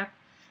step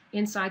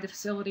inside the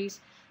facilities.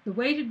 The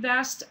weighted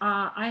vest,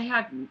 I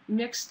had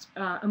mixed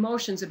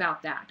emotions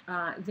about that.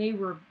 They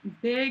were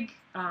big,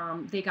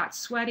 they got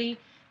sweaty.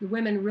 The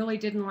women really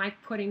didn't like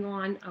putting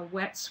on a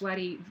wet,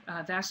 sweaty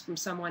vest from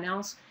someone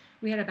else.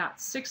 We had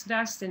about 6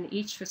 vests in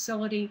each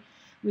facility.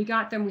 We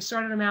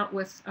started them out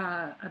with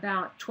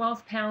about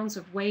 12 pounds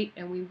of weight,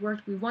 and we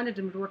wanted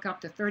them to work up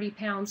to 30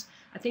 pounds.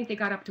 I think they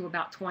got up to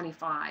about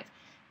 25.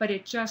 But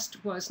it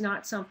just was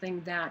not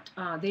something that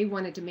they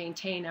wanted to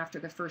maintain after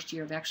the first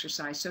year of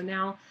exercise. So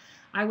now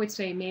I would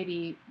say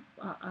maybe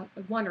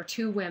 1 or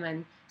 2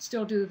 women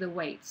still do the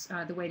weights,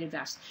 the weighted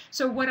vest.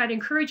 So what I'd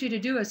encourage you to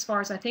do, as far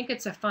as I think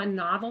it's a fun,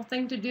 novel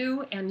thing to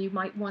do, and you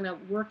might want to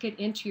work it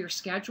into your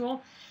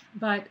schedule,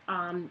 but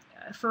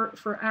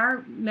for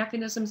our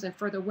mechanisms and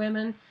for the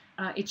women,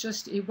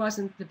 it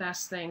wasn't the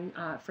best thing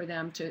for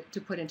them to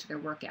put into their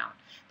workout.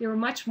 They were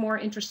much more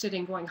interested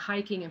in going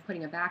hiking and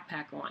putting a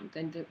backpack on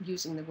than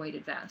using the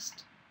weighted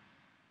vest.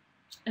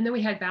 And then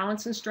we had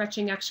balance and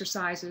stretching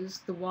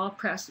exercises, the wall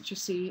press that you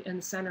see in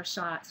the center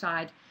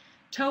side,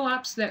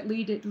 toe-ups that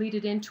lead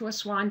it into a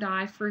swan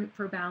dive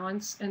for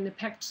balance, and the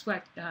pec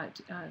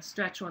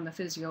stretch on the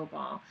physio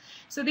ball.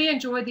 So they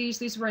enjoyed these.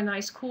 These were a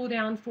nice cool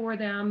down for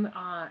them,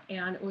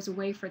 and it was a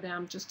way for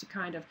them just to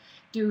kind of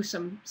do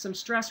some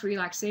stress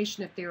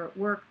relaxation. If they were at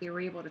work, they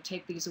were able to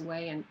take these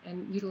away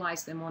and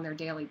utilize them on their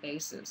daily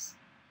basis.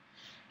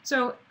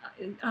 So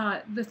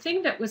the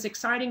thing that was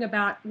exciting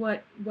about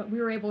what we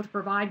were able to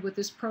provide with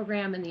this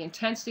program and the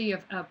intensity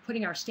of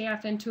putting our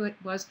staff into it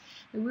was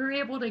that we were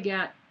able to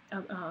get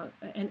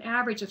an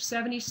average of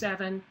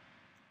 77%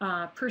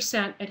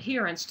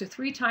 adherence to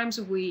 3 times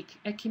a week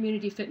at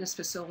community fitness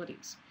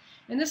facilities.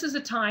 And this is a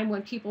time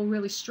when people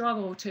really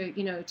struggle to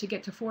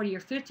get to 40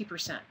 or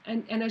 50%.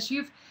 And as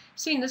you've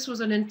seen, this was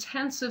an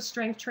intensive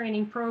strength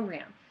training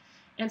program.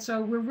 And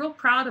so we're real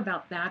proud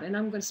about that, and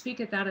I'm going to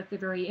speak at that at the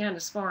very end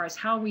as far as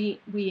how we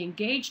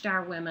engaged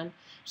our women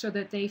so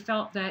that they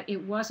felt that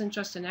it wasn't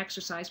just an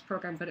exercise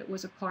program, but it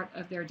was a part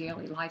of their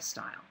daily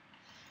lifestyle.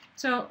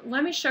 So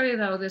let me show you,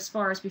 though, as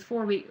far as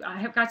I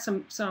have got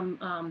some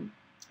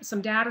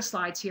data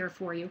slides here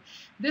for you.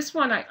 This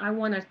one I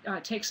want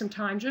to take some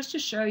time just to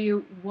show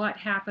you what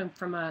happened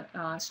from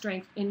a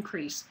strength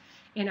increase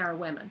in our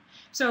women.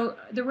 So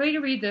the way to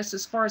read this,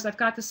 as far as I've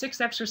got the 6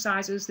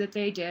 exercises that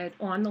they did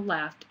on the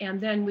left,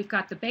 and then we've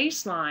got the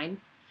baseline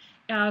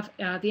of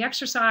the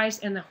exercise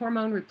and the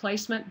hormone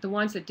replacement, the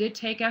ones that did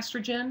take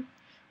estrogen,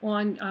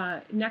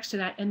 on next to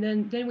that, and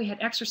then we had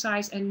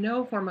exercise and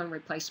no hormone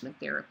replacement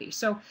therapy.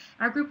 So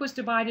our group was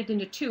divided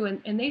into two,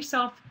 and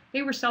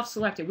they were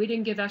self-selected. We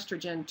didn't give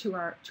estrogen to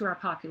our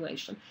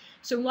population.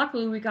 So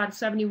luckily we got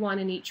 71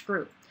 in each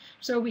group.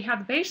 So we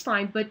have the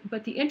baseline,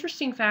 but the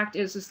interesting fact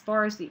is, as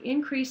far as the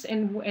increase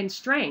in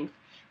strength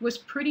was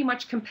pretty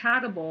much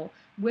compatible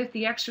with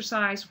the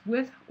exercise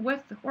with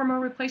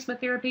hormone replacement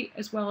therapy,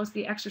 as well as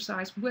the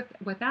exercise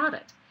without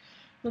it.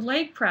 The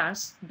leg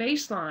press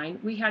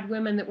baseline, we had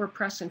women that were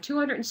pressing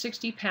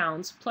 260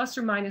 pounds plus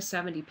or minus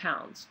 70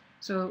 pounds.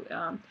 So,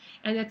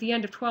 and at the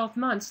end of 12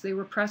 months, they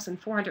were pressing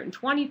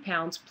 420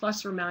 pounds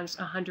plus or minus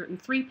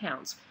 103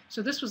 pounds.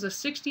 So this was a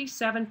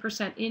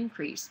 67%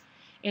 increase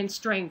in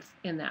strength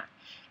in that.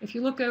 If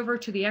you look over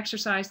to the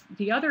exercise,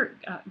 the other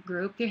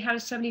group, they had a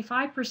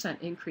 75%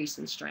 increase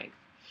in strength.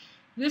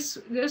 This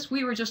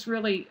we were just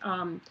really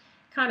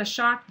kind of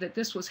shocked that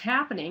this was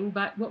happening,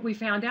 but what we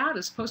found out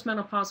is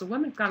postmenopausal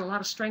women have got a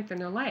lot of strength in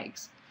their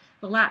legs.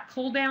 The lat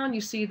pull down, you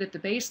see that the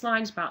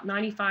baseline is about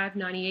 95,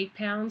 98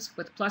 pounds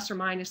with plus or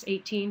minus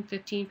 18,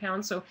 15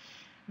 pounds. So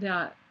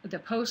the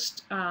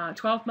post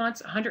 12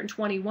 months,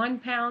 121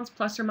 pounds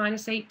plus or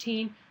minus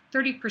 18,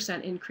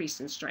 30% increase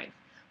in strength,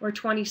 or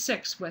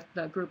 26 with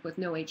the group with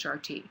no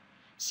HRT.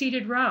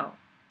 Seated row,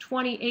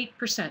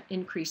 28%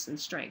 increase in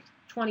strength,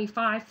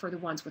 25 for the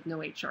ones with no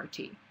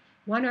HRT.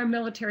 One-arm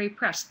military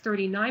press,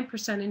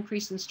 39%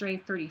 increase in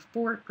strength,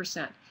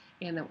 34%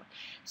 in the one.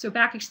 So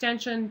back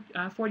extension,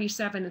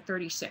 47 and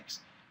 36.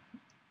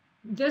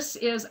 This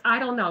is, I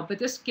don't know, but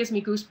this gives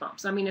me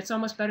goosebumps. I mean, it's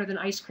almost better than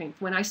ice cream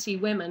when I see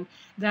women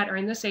that are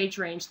in this age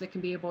range that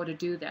can be able to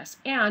do this.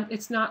 And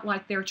it's not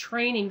like they're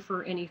training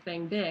for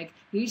anything big.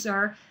 These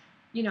are,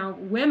 you know,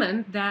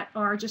 women that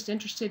are just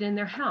interested in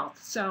their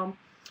health. So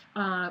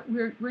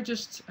we're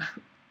just,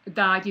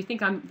 do you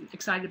think I'm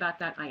excited about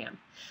that? I am.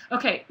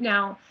 Okay,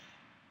 now,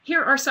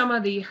 here are some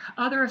of the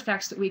other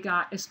effects that we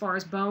got as far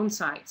as bone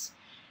sites.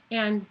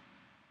 And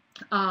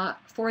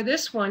for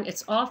this one,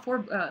 it's all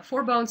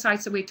four bone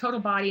sites that we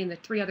total body and the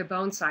 3 other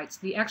bone sites.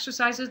 The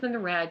exercise is in the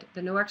red,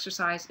 the no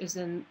exercise is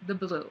in the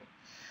blue.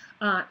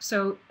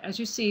 So as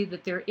you see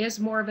that there is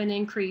more of an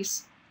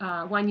increase,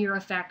 1-year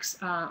effects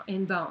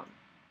in bone.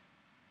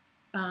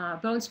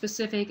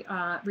 Bone-specific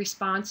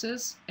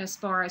responses, as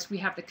far as we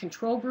have the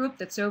control group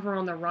that's over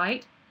on the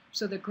right.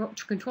 So the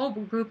control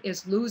group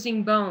is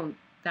losing bone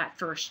that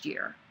first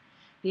year.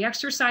 The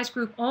exercise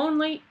group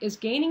only is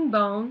gaining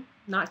bone,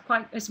 not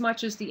quite as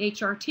much as the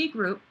HRT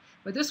group,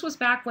 but this was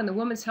back when the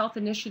Women's Health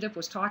Initiative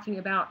was talking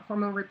about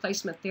hormone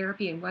replacement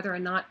therapy and whether or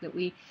not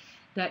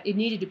that it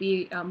needed to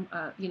be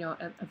you know,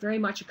 a very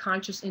much a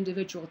conscious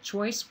individual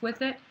choice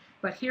with it.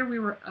 But here we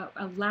were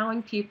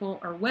allowing people,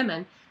 or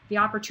women, the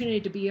opportunity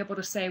to be able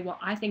to say, well,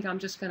 I think I'm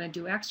just going to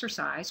do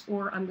exercise,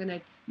 or I'm going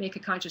to make a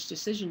conscious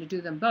decision to do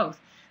them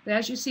both. But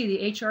as you see,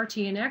 the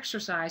HRT and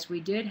exercise, we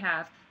did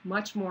have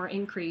much more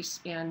increase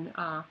in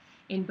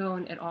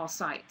bone at all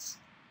sites.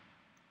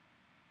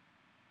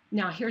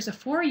 Now here's a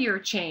 4-year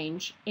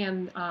change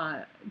in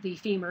the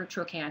femur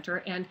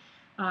trochanter, and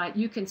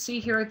you can see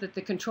here that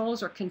the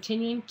controls are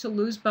continuing to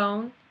lose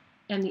bone,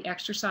 and the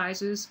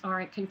exercises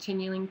are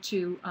continuing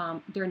to,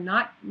 they're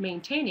not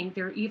maintaining,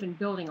 they're even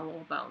building a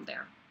little bone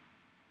there.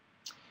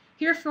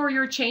 Here are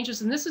 4-year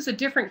changes, and this is a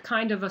different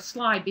kind of a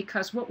slide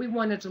because what we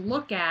wanted to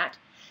look at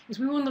is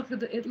we want to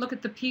look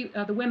at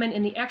the women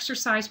in the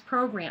exercise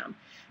program.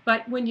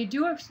 But when you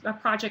do a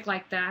project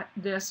like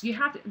this, you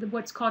have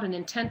what's called an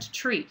intent to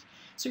treat.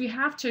 So you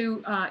have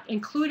to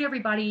include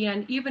everybody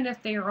in, even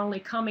if they are only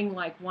coming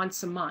like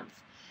once a month.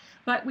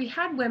 But we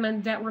had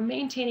women that were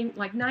maintaining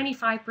like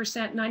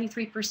 95%,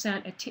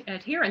 93%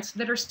 adherence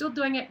that are still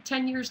doing it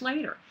 10 years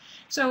later.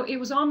 So it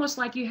was almost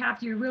like you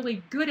have your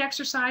really good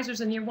exercisers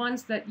and your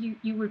ones that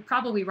you would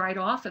probably write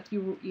off if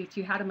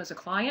you had them as a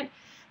client,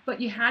 but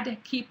you had to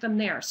keep them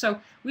there. So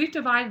we've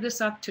divided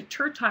this up to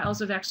tertiles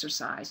of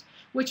exercise,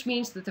 which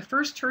means that the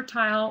first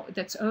tertile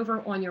that's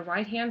over on your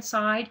right-hand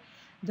side,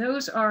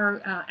 those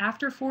are,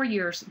 after 4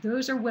 years,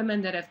 those are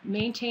women that have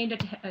maintained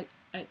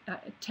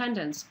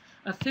attendance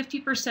of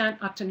 50%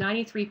 up to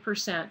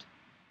 93%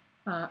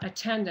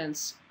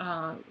 attendance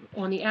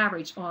on the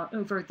average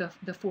over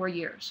the 4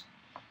 years.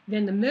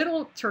 Then the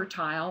middle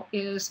tertile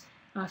is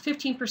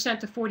 15%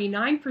 to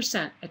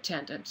 49%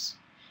 attendance.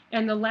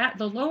 And the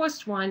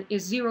lowest one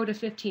is 0 to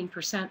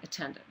 15%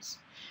 attendance.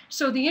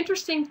 So the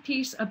interesting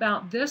piece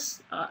about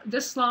this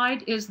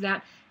slide is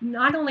that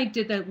not only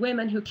did the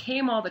women who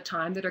came all the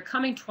time, that are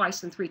coming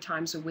twice and 3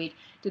 times a week,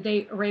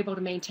 are able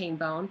to maintain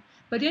bone,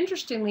 but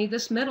interestingly,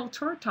 this middle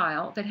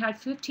tertile that had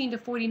 15 to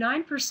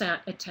 49%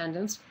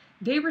 attendance,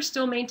 they were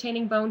still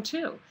maintaining bone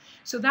too.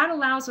 So that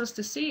allows us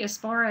to see, as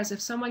far as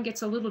if someone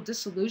gets a little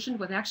disillusioned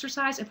with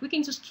exercise, if we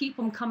can just keep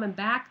them coming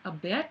back a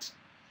bit,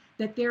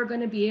 that they're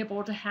going to be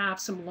able to have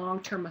some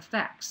long-term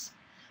effects.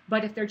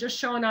 But if they're just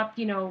showing up,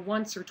 you know,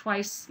 once or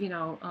twice, you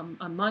know,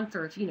 a month,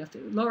 or if, you know, if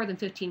they're lower than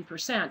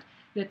 15%,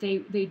 that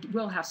they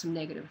will have some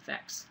negative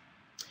effects.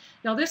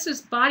 Now, this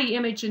is body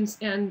image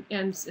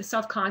and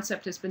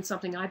self-concept has been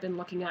something I've been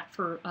looking at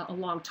for a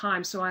long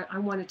time. So I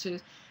wanted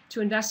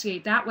to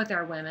investigate that with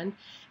our women.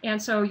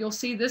 And so you'll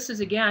see this is,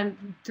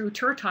 again, through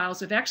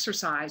tertiles of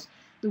exercise.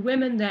 The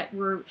women that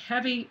were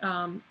heavy,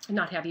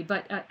 not heavy,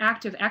 but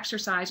active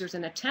exercisers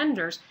and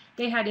attenders,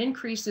 they had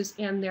increases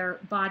in their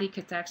body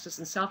cathexis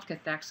and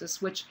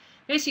self-cathexis, which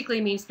basically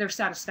means their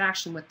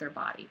satisfaction with their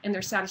body and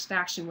their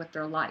satisfaction with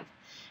their life.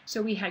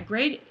 So we had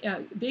great,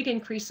 big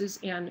increases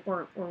in,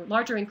 or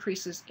larger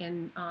increases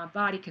in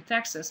body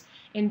cathexis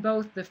in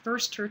both the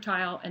first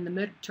tertile and the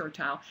mid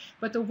tertile.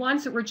 But the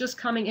ones that were just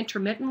coming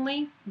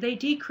intermittently, they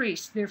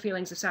decreased their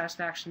feelings of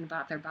satisfaction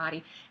about their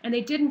body, and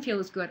they didn't feel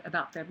as good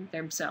about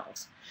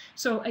themselves.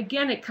 So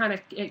again,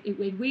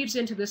 it weaves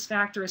into this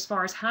factor as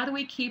far as how do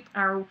we keep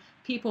our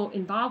people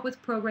involved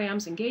with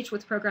programs, engaged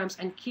with programs,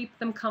 and keep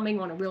them coming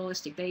on a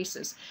realistic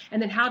basis.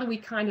 And then how do we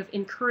kind of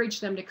encourage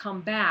them to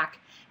come back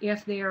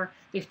if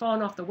they've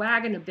fallen off the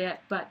wagon a bit,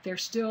 but they're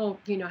still,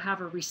 have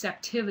a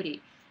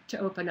receptivity to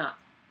open up.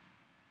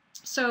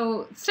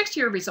 So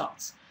 6-year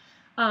results.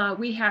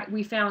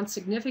 We found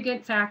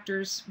significant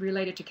factors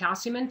related to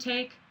calcium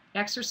intake,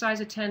 exercise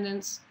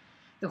attendance.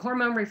 The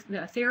hormone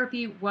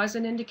therapy was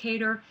an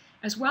indicator,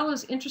 as well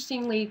as,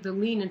 interestingly, the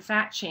lean and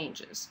fat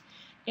changes.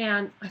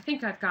 And I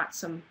think I've got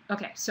some,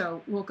 okay,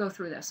 so we'll go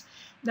through this.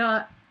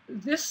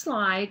 This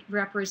slide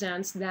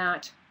represents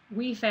that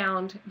we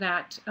found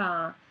that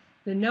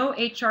the no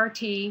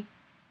HRT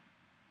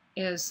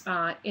is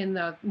in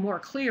the more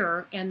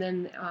clear, and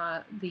then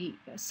the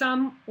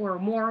some or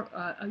more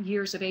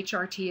years of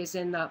HRT is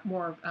in the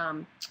more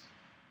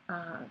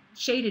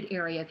shaded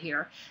area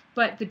here.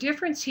 But the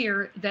difference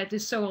here that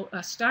is so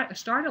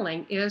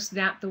startling is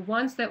that the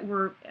ones that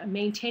were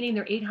maintaining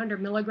their 800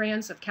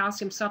 milligrams of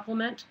calcium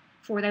supplement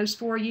for those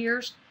 4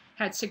 years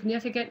had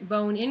significant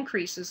bone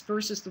increases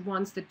versus the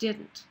ones that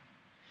didn't.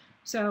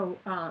 So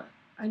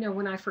I know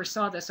when I first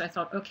saw this, I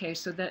thought, okay,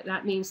 so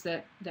that means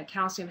that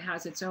calcium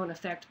has its own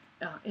effect,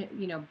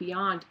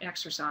 beyond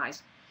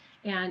exercise,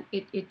 and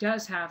it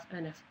does have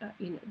an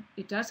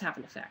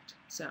effect.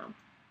 So,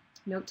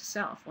 note to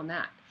self on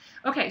that.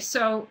 Okay,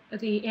 so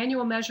the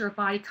annual measure of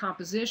body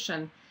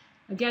composition.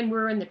 Again,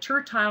 we're in the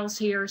tertiles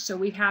here, so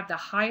we have the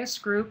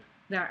highest group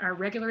that our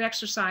regular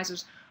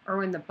exercisers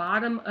are in the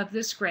bottom of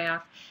this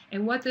graph,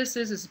 and what this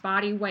is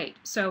body weight.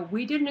 So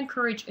we didn't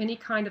encourage any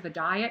kind of a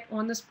diet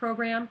on this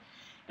program.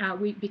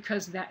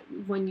 Because that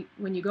when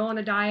you go on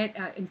a diet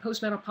in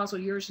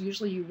postmenopausal years,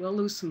 usually you will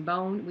lose some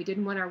bone. We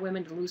didn't want our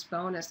women to lose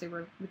bone as they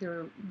were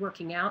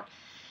working out.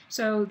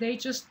 So they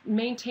just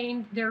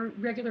maintained their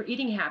regular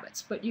eating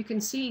habits. But you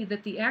can see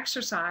that the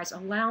exercise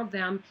allowed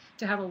them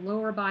to have a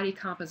lower body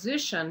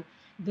composition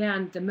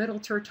than the middle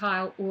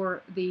tertile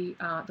or the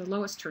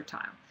lowest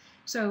tertile.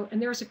 So,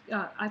 and there's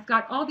I've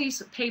got all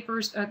these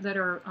papers that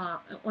are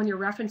on your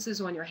references,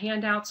 on your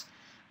handouts.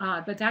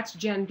 But that's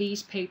Jen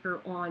B's paper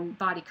on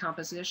body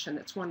composition.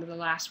 That's one of the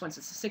last ones.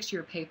 It's a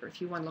 6-year paper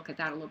if you want to look at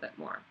that a little bit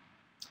more.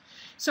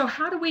 So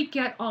how do we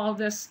get all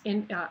this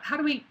in, how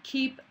do we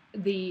keep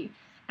the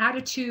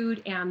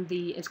attitude and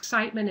the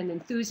excitement and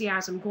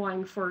enthusiasm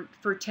going for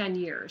 10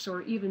 years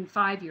or even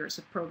 5 years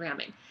of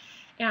programming?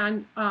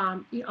 And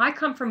I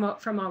come from a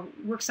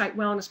worksite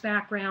wellness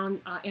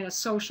background in a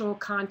social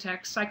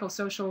context,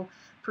 psychosocial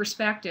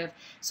perspective.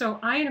 So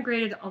I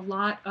integrated a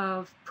lot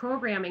of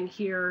programming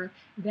here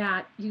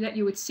that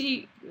you would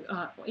see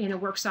in a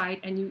worksite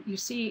and you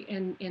see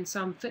in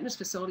some fitness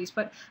facilities.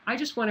 But I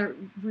just want to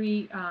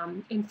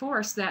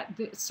reinforce that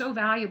it's so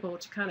valuable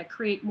to kind of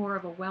create more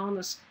of a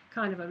wellness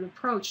kind of an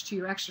approach to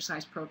your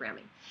exercise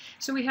programming.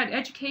 So we had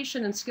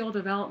education and skill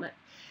development.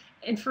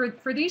 And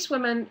for these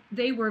women,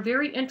 they were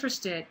very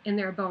interested in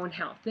their bone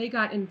health. They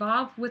got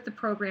involved with the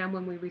program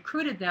when we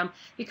recruited them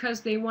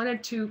because they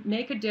wanted to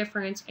make a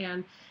difference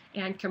and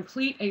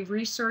complete a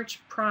research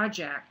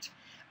project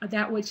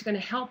that was going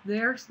to help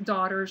their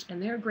daughters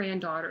and their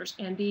granddaughters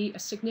and be a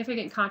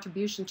significant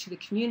contribution to the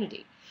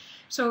community.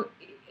 So,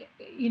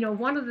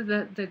 one of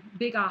the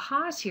big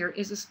ahas here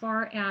is as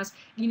far as,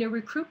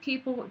 recruit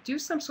people, do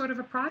some sort of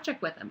a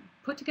project with them,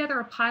 put together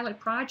a pilot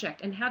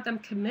project and have them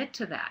commit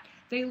to that.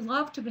 They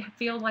love to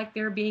feel like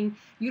they're being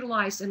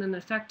utilized in an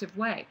effective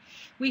way.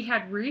 We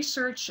had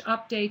research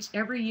updates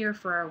every year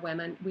for our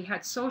women. We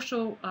had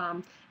social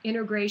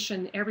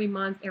integration every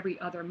month, every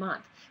other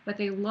month. But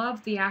they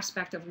loved the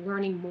aspect of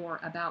learning more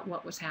about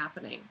what was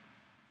happening.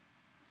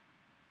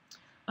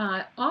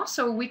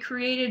 Also, we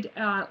created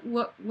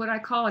what I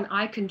call an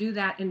I can do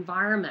that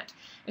environment.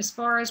 As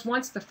far as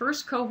once the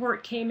first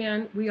cohort came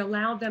in, we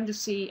allowed them to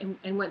see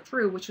and went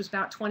through, which was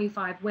about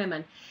 25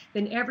 women.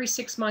 Then every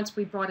 6 months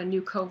we brought a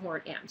new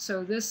cohort in.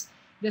 So this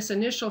this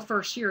initial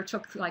first year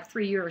took like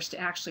 3 years to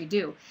actually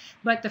do.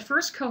 But the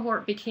first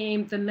cohort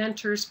became the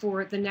mentors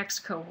for the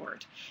next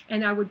cohort.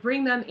 And I would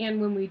bring them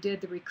in when we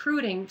did the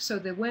recruiting so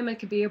the women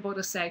could be able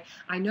to say,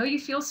 I know you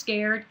feel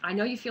scared. I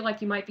know you feel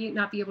like you might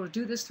not be able to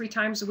do this 3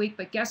 times a week,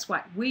 but guess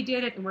what? We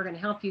did it and we're going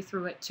to help you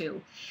through it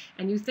too.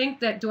 And you think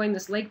that doing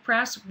this leg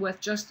press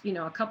with just,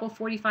 a couple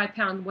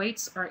 45-pound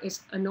weights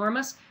is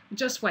enormous?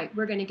 Just wait,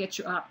 we're going to get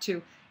you up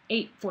to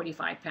 8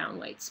 45-pound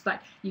weights,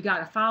 but you got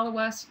to follow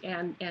us,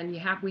 and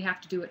we have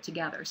to do it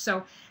together.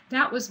 So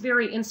that was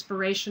very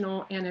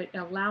inspirational, and it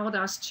allowed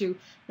us to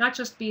not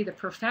just be the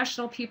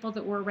professional people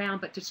that were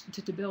around, but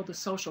to build the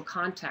social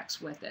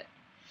context with it.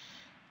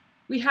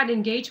 We had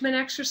engagement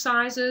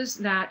exercises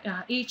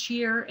that each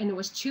year, and it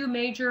was 2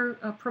 major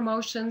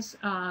promotions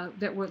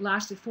that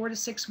lasted 4 to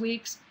 6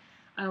 weeks.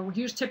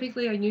 Here's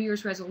typically a New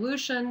Year's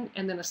resolution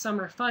and then a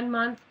summer fun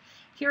month.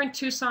 Here in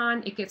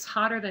Tucson, it gets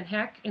hotter than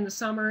heck in the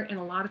summer, and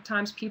a lot of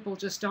times people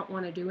just don't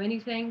want to do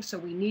anything, so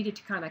we needed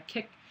to kind of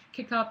kick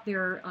up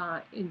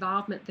their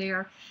involvement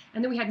there.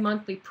 And then we had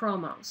monthly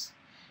promos.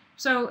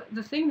 So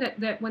the thing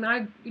that when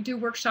I do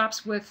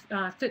workshops with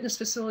fitness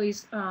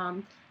facilities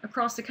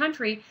across the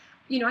country,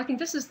 I think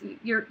this is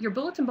your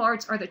bulletin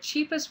boards are the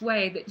cheapest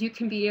way that you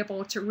can be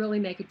able to really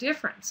make a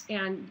difference.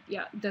 And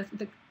yeah,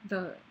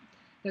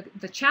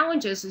 the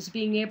challenge is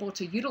being able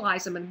to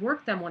utilize them and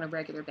work them on a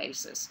regular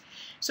basis.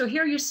 So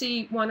here you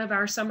see one of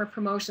our summer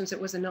promotions.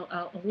 It was an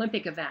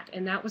Olympic event,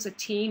 and that was a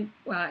team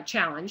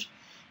challenge.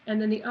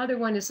 And then the other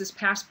one is this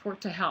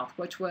Passport to Health,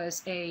 which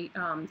was a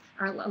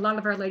lot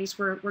of our ladies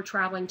were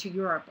traveling to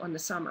Europe on the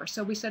summer.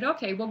 So we said,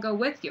 okay, we'll go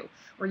with you.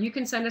 Or you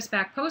can send us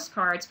back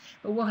postcards,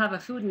 but we'll have a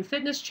food and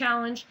fitness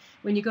challenge.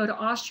 When you go to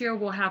Austria,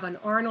 we'll have an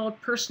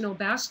Arnold personal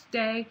best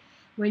day.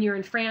 When you're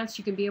in France,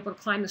 you can be able to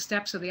climb the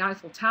steps of the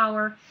Eiffel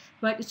Tower.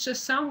 But it's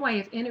just some way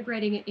of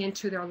integrating it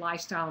into their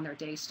lifestyle and their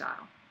day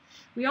style.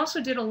 We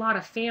also did a lot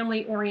of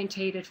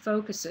family-orientated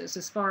focuses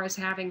as far as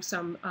having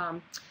some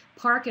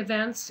park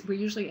events. We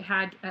usually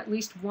had at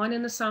least one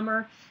in the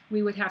summer.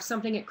 We would have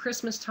something at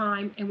Christmas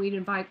time, and we'd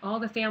invite all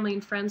the family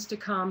and friends to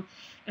come.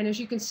 And as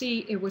you can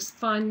see, it was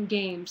fun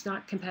games,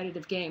 not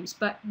competitive games.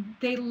 But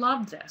they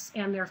loved this,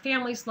 and their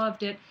families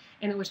loved it,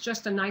 and it was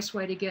just a nice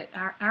way to get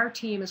our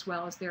team as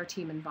well as their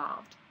team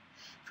involved.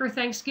 For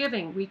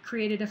Thanksgiving, we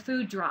created a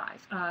food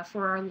drive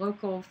for our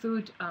local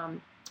food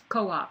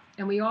co-op,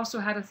 and we also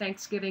had a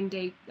Thanksgiving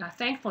Day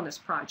thankfulness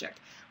project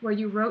where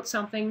you wrote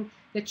something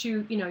that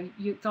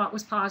you thought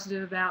was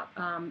positive about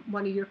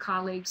one of your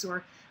colleagues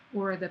or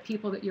the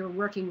people that you're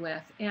working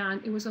with,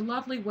 and it was a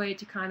lovely way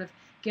to kind of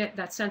get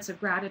that sense of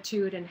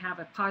gratitude and have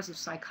a positive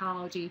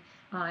psychology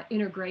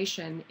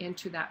integration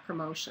into that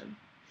promotion.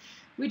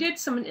 We did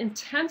some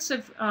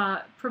intensive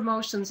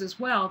promotions as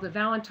well. The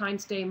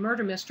Valentine's Day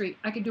murder mystery,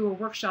 I could do a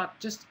workshop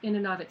just in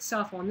and of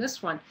itself on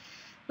this one.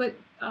 But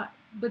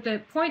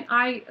the point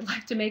I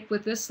like to make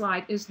with this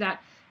slide is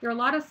that there are a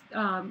lot of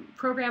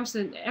programs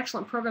and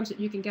excellent programs that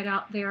you can get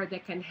out there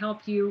that can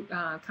help you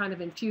kind of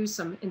infuse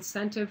some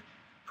incentive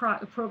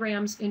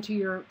programs into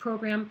your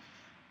program.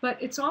 But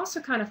it's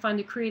also kind of fun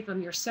to create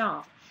them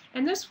yourself.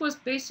 And this was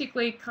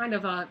basically kind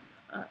of how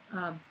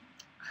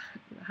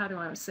do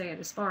I say it,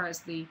 as far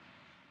as the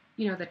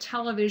the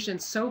television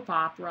soap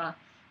opera.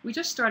 We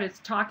just started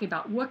talking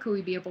about what could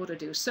we be able to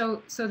do.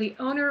 So the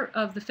owner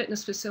of the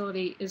fitness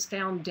facility is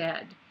found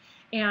dead,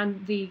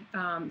 and the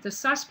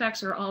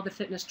suspects are all the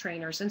fitness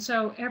trainers. And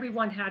so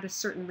everyone had a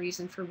certain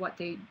reason for what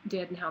they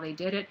did and how they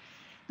did it.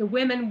 The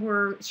women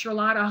were,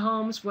 Charlotta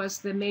Holmes was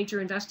the major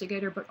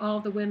investigator, but all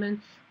the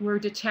women were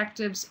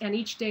detectives, and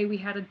each day we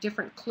had a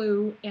different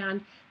clue,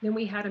 and then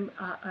we had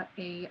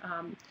a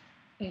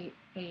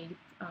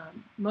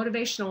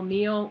motivational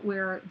meal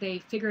where they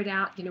figured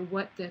out,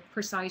 what the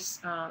precise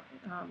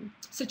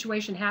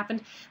situation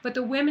happened. But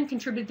the women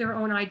contributed their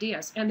own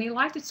ideas, and they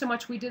liked it so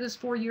much we did this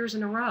 4 years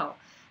in a row.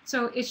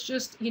 So it's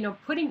just,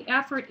 putting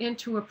effort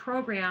into a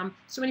program.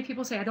 So many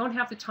people say, I don't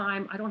have the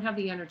time, I don't have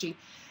the energy.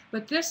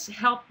 But this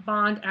helped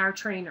bond our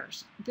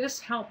trainers. This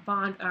helped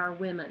bond our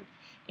women.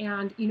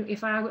 And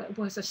if I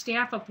was a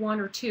staff of 1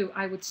 or 2,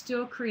 I would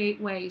still create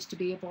ways to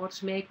be able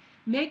to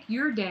make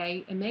your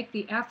day and make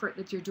the effort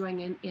that you're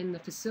doing in the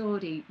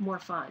facility more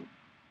fun.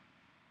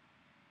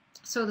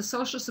 So the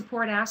social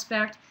support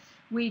aspect,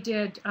 we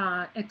did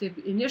at the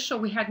initial,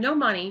 we had no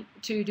money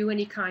to do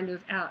any kind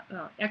of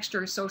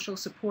extra social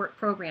support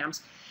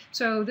programs.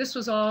 So this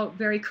was all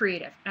very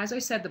creative. As I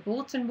said, the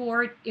bulletin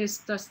board is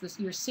thus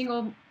your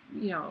single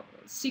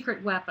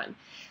secret weapon.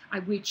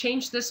 We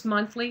change this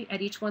monthly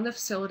at each one of the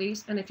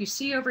facilities, and if you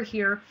see over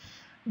here,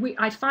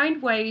 I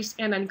find ways,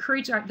 and I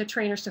encourage the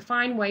trainers to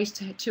find ways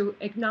to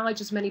acknowledge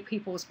as many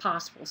people as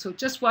possible. So it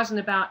just wasn't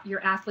about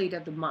your athlete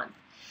of the month,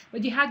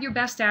 but you had your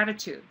best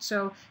attitude.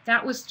 So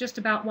that was just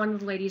about one of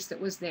the ladies that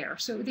was there.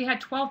 So they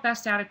had 12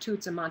 best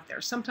attitudes a month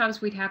there.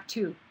 Sometimes we'd have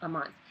 2 a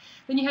month.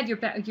 Then you had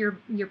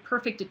your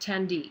perfect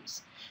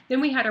attendees.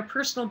 Then we had our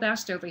personal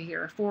best over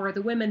here for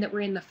the women that were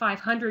in the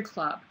 500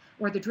 club,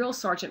 or the drill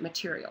sergeant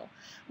material,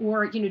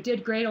 or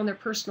did great on their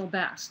personal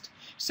best.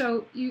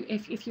 So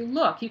if you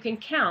look, you can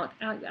count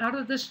out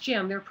of this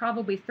gym, there are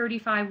probably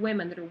 35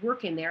 women that are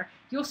working there.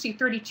 You'll see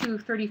 32,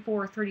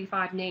 34,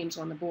 35 names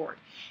on the board.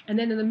 And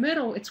then in the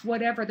middle, it's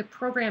whatever the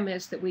program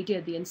is that we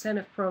did, the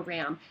incentive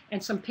program,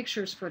 and some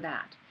pictures for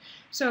that.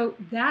 So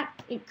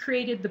it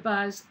created the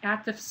buzz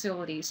at the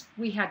facilities.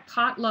 We had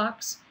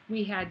potlucks,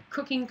 we had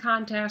cooking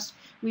contests,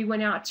 we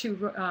went out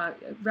to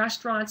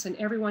restaurants and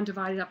everyone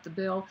divided up the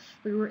bill.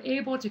 We were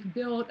able to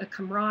build a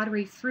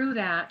camaraderie through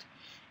that,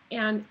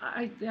 and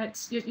I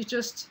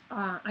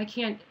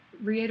can't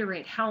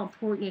reiterate how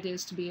important it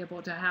is to be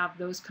able to have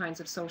those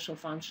kinds of social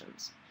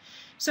functions.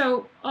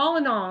 So all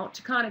in all,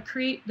 to kind of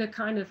create the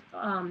kind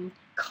of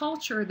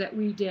culture that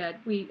we did,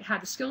 we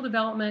had the skill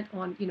development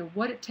on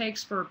what it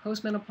takes for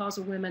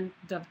postmenopausal women,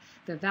 the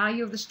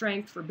value of the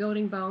strength for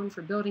building bone,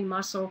 for building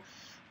muscle,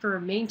 for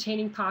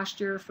maintaining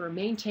posture, for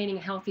maintaining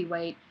a healthy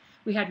weight.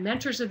 We had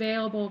mentors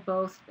available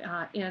both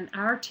in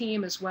our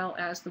team as well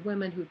as the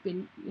women who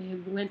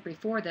went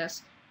before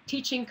this,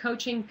 teaching,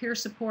 coaching, peer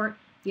support,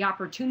 the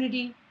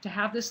opportunity to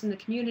have this in the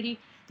community,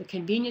 the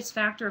convenience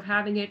factor of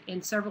having it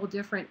in several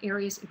different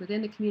areas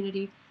within the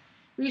community,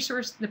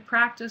 resource, the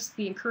practice,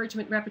 the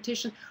encouragement,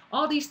 repetition.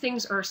 All these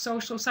things are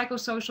social,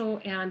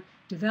 psychosocial, and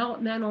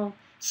developmental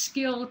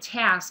skill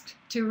tasks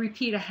to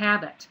repeat a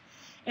habit.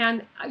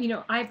 And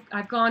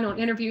I've gone on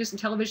interviews and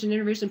television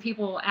interviews, and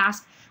people will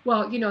ask,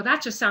 well,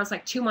 that just sounds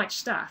like too much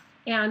stuff.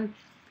 And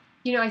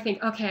I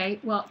think, okay,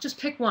 well, just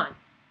pick one.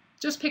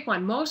 Just pick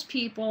one. Most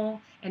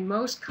people and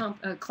most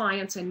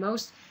clients and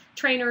most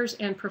trainers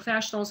and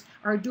professionals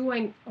are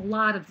doing a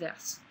lot of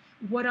this.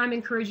 What I'm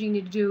encouraging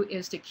you to do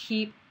is to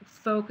keep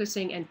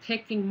focusing and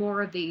picking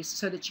more of these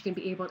so that you can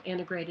be able to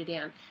integrate it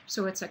in.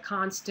 So it's a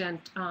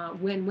constant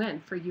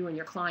win-win for you and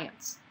your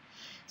clients.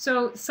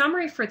 So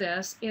summary for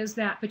this is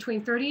that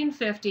between 30 and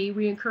 50,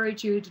 we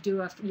encourage you to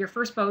do your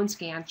first bone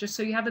scan just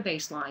so you have a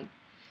baseline,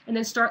 and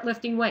then start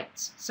lifting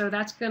weights. So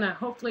that's going to,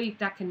 hopefully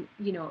that can,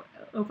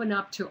 open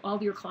up to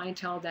all your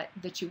clientele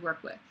that you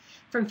work with.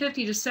 From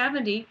 50 to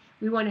 70,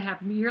 we want to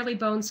have yearly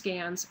bone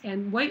scans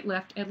and weight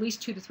lift at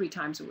least 2 to 3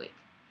 times a week.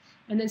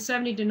 And then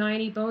 70 to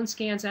 90, bone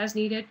scans as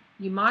needed.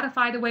 You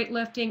modify the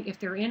weightlifting. If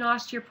they're in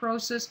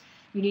osteoporosis,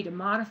 you need to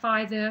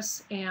modify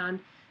this and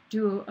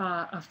do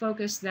a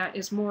focus that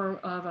is more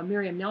of a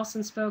Miriam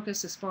Nelson's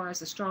focus as far as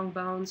the strong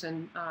bones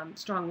and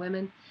strong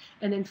women,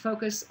 and then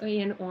focus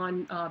in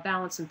on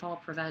balance and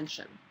fall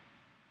prevention.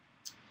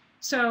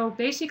 So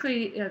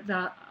basically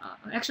the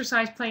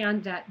exercise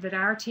plan that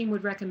our team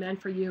would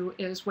recommend for you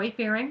is weight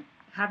bearing,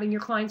 having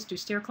your clients do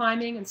stair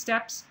climbing and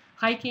steps,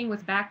 hiking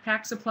with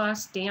backpacks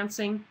plus,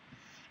 dancing.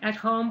 At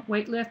home,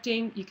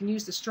 weightlifting, you can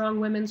use the Strong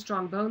Women,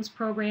 Strong Bones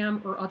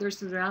program or others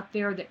that are out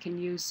there that can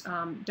use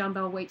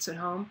dumbbell weights at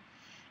home.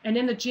 And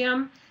in the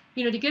gym,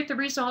 to get the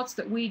results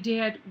that we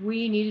did,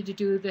 we needed to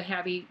do the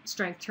heavy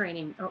strength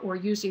training or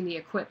using the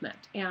equipment.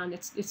 And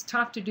it's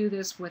tough to do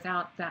this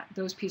without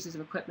those pieces of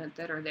equipment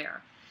that are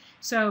there.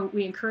 So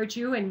we encourage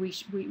you, and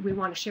we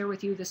want to share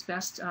with you this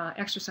best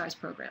exercise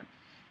program.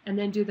 And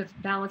then do the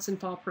balance and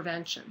fall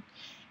prevention.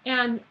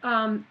 And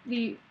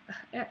the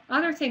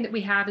other thing that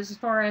we have is, as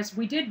far as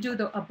we did do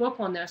a book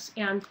on this,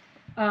 and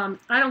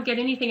I don't get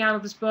anything out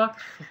of this book.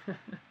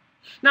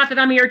 Not that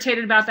I'm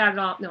irritated about that at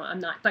all. No, I'm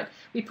not. But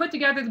we put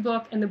together the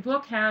book, and the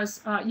book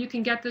has, you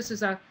can get this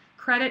as a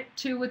credit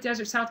to with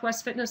Desert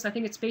Southwest Fitness. I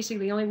think it's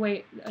basically the only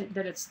way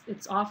that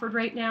it's offered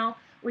right now,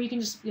 or you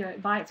can just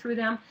buy it through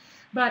them.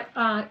 But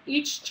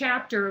each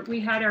chapter, we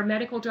had our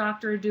medical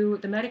doctor do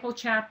the medical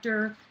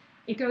chapter.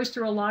 It goes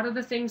through a lot of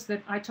the things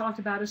that I talked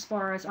about as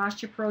far as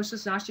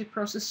osteoporosis and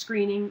osteoporosis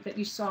screening that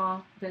you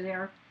saw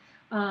there.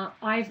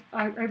 I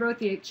wrote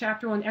the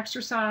chapter on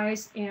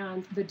exercise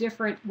and the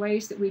different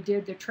ways that we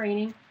did the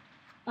training.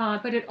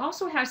 But it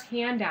also has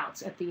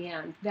handouts at the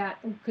end that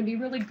can be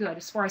really good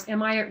as far as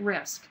am I at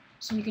risk?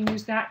 So you can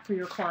use that for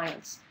your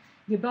clients.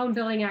 The bone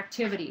building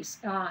activities,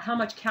 how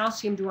much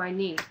calcium do I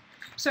need?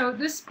 So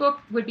this book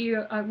would be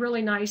a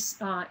really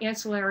nice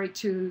ancillary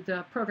to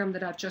the program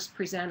that I've just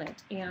presented.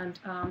 And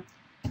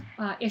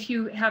if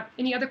you have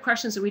any other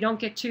questions that we don't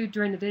get to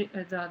during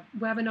the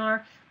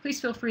webinar, please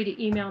feel free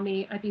to email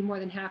me. I'd be more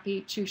than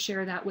happy to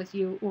share that with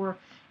you. Or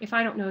if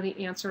I don't know the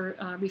answer,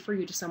 refer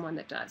you to someone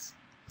that does.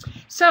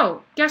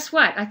 So guess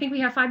what? I think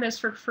we have 5 minutes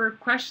for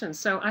questions.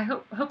 So I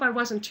hope I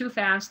wasn't too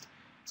fast.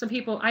 Some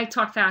people, I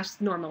talk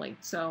fast normally.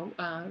 So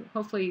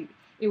hopefully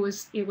it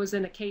was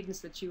in a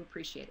cadence that you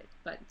appreciated.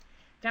 But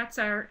that's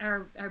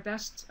our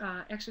best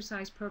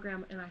exercise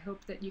program, and I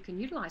hope that you can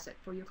utilize it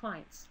for your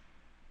clients.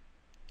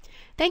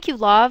 Thank you,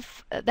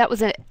 Lauve. That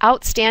was an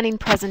outstanding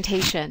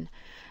presentation.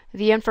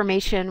 The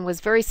information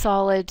was very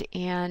solid,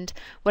 and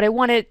what I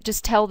want to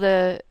just tell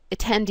the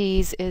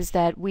attendees is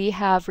that we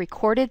have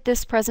recorded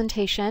this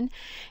presentation,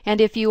 and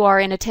if you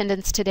are in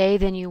attendance today,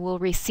 then you will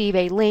receive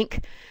a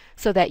link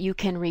so that you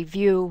can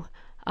review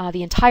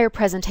the entire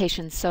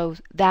presentation. So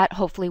that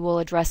hopefully will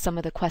address some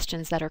of the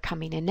questions that are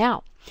coming in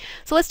now.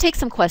 So let's take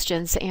some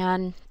questions.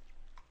 And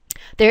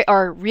They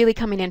are really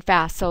coming in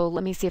fast, so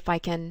let me see if I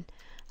can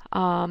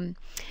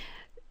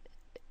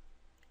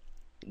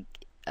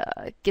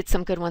get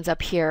some good ones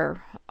up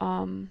here.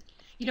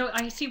 You know,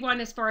 I see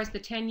one as far as the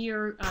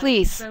 10-year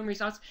Please. bone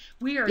results.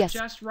 We are Yes.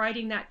 just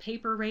writing that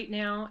paper right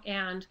now,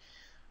 and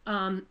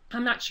I'm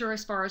not sure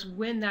as far as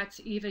when that's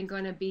even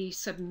going to be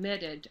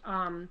submitted.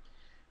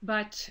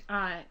 But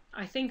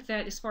I think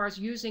that as far as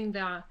using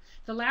the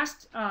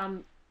last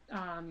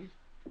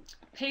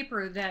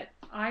paper that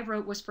I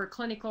wrote was for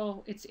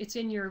clinical, it's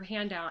in your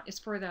handout, it's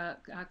for the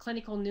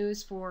clinical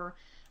news for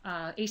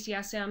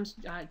ACSM's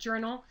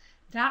journal.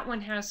 That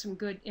one has some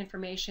good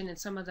information in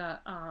some of the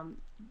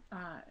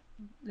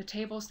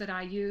tables that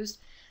I used.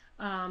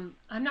 I'm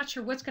not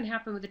sure what's going to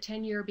happen with the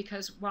 10-year,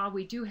 because while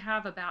we do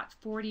have about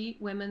 40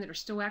 women that are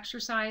still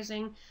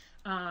exercising,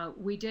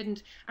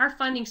 our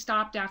funding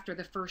stopped after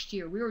the first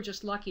year. We were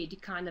just lucky to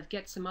kind of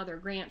get some other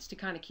grants to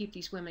kind of keep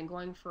these women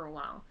going for a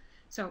while.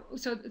 So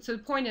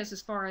the point is,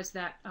 as far as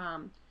that,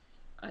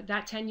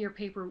 that 10-year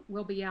paper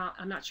will be out.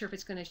 I'm not sure if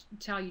it's going to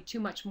tell you too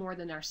much more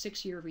than our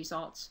 6-year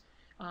results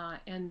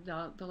and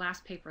the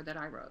last paper that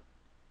I wrote.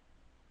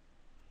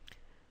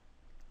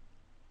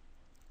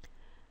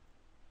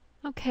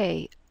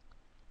 Okay.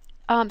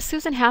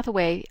 Susan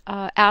Hathaway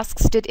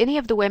asks, did any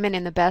of the women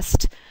in the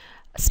BEST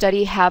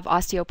study have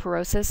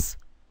osteoporosis?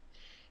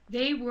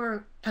 They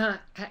were,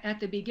 at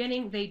the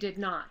beginning, they did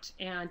not,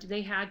 and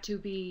they had to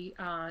be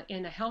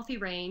in a healthy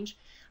range.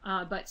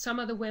 But some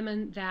of the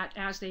women that,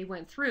 as they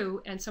went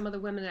through, and some of the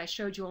women that I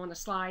showed you on the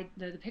slide,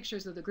 the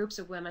pictures of the groups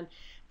of women,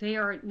 they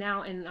are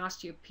now in an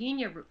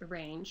osteopenia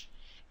range.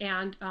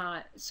 And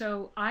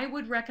so I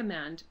would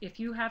recommend, if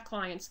you have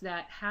clients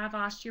that have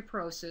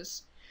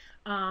osteoporosis,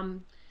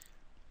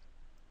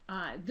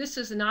 this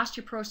is an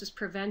osteoporosis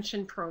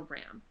prevention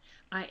program.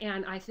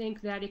 And I think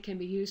that it can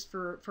be used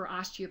for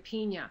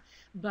osteopenia.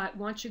 But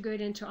once you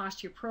get into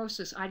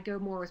osteoporosis, I'd go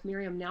more with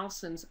Miriam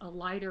Nelson's, a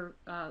lighter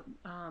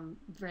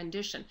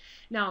rendition.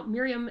 Now,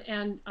 Miriam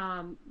and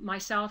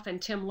myself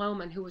and Tim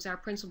Lohman, who was our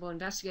principal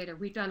investigator,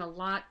 we've done a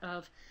lot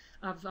of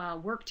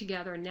work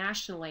together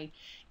nationally.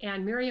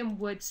 And Miriam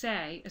would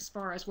say, as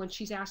far as when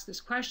she's asked this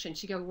question,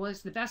 she goes, well,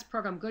 is the BEST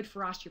program good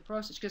for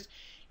osteoporosis? Because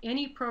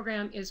any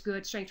program is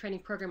good, strength training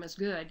program is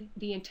good.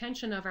 The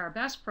intention of our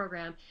BEST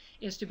program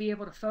is to be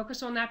able to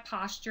focus on that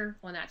posture,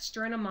 on that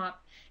sternum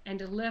up, and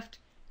to lift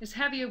as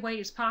heavy a weight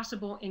as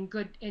possible in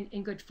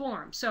good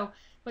form. So,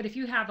 but if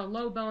you have a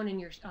low bone in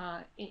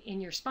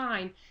your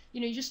spine,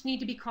 you just need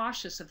to be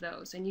cautious of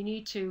those, and you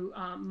need to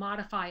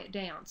modify it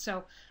down.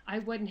 So I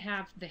wouldn't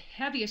have the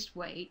heaviest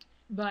weight,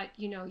 but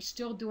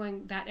still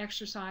doing that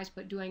exercise,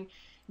 but doing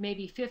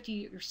maybe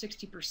 50 or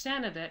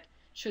 60% of it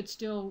should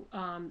still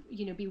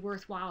be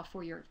worthwhile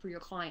for your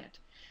client.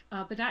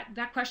 But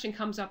that question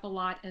comes up a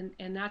lot,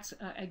 and that's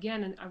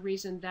again a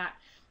reason that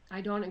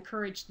I don't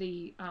encourage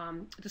the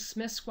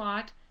Smith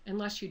squat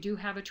unless you do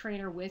have a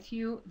trainer with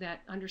you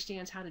that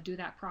understands how to do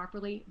that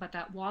properly. But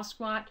that wall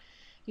squat,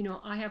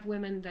 I have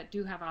women that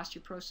do have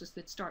osteoporosis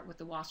that start with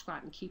the wall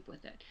squat and keep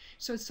with it.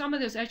 So some of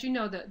those, as you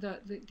know,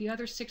 the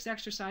other 6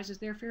 exercises,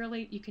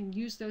 you can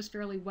use those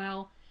fairly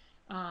well,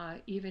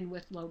 even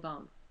with low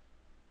bone.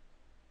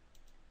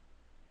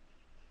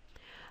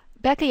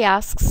 Becky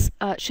asks,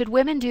 should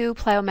women do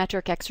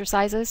plyometric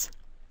exercises?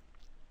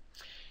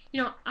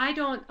 I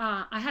don't.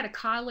 I had a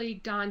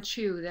colleague, Don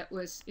Chu, that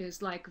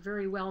is like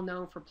very well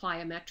known for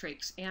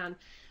plyometrics, and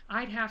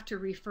I'd have to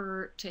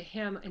refer to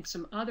him and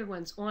some other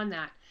ones on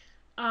that.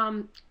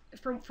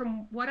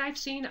 From what I've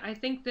seen, I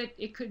think that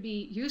it could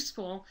be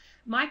useful.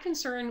 My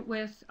concern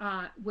with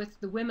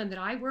the women that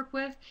I work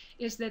with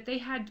is that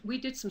we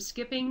did some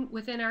skipping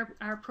within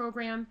our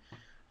program.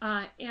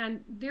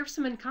 And there's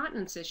some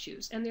incontinence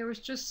issues, and there was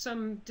just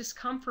some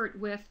discomfort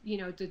with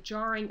the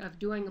jarring of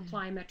doing a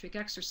plyometric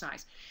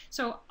exercise.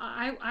 So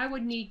I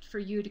would need for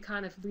you to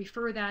kind of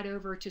refer that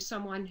over to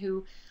someone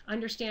who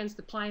understands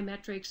the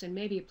plyometrics and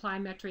maybe a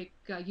plyometric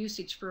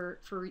usage for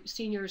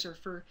seniors or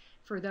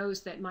for those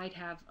that might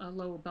have a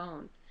low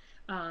bone.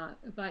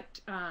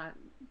 But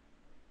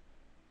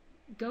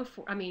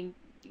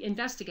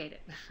investigate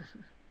it.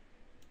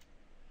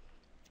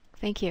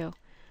 Thank you.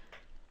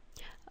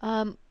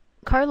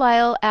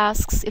 Carlisle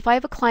asks, if I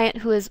have a client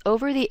who is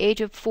over the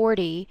age of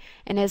 40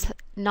 and has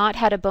not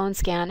had a bone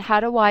scan, how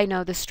do I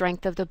know the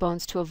strength of the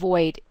bones to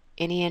avoid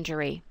any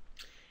injury?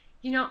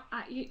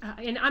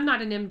 And I'm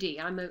not an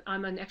MD.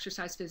 I'm an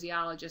exercise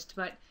physiologist,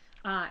 but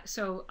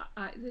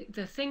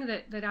the thing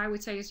that I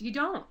would say is you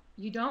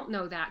don't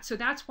know that. So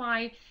that's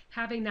why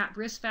having that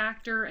risk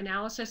factor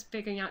analysis,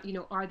 figuring out,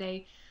 are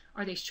they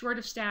short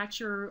of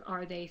stature?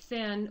 Are they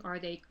thin? Are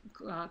they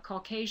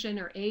Caucasian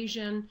or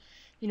Asian?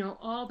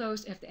 All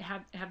those, if they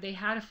have they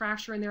had a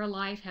fracture in their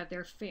life, has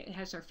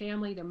their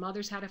family, their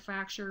mothers had a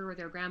fracture, or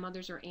their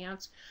grandmothers or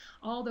aunts,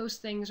 all those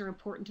things are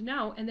important to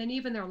know, and then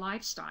even their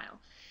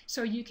lifestyle.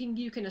 So you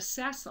can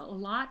assess a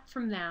lot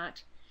from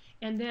that.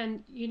 And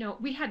then,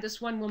 we had this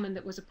one woman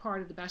that was a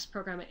part of the BEST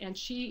program, and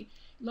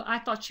I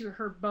thought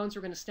her bones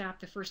were going to snap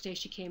the first day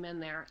she came in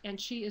there, and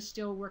she is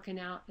still working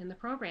out in the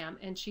program,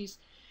 and she's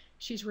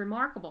she's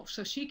remarkable.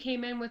 So she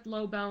came in with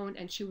low bone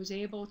and she was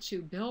able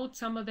to build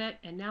some of it.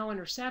 And now in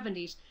her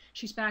 70s,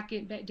 she's back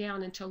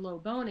down into low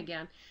bone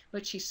again.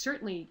 But she's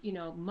certainly, you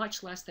know,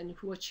 much less than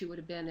what she would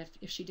have been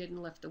if she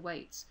didn't lift the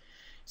weights.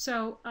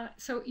 So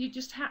you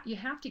just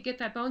have to get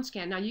that bone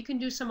scan. Now you can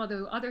do some of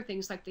the other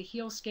things like the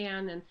heel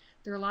scan, and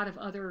there are a lot of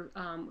other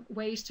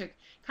ways to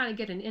kind of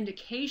get an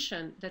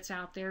indication that's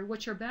out there,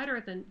 which are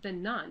better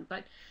than none.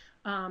 But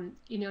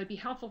you know, it'd be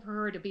helpful for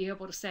her to be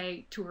able to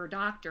say to her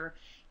doctor,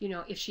 you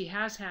know, if she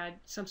has had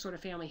some sort of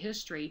family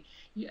history,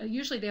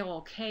 usually they'll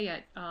okay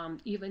it,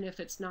 even if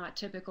it's not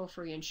typical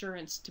for your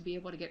insurance to be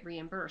able to get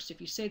reimbursed. If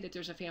you say that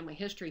there's a family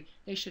history,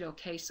 they should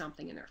okay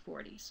something in their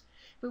 40s.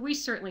 But we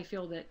certainly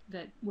feel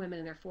that women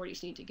in their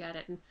 40s need to get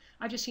it. And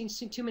I've just seen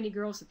too many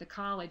girls at the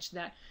college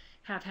that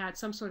have had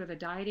some sort of a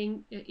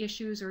dieting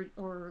issues and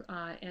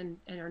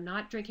are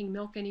not drinking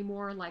milk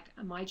anymore like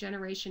my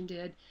generation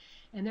did.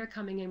 And they're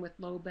coming in with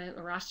low bone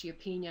or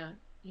osteopenia,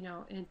 you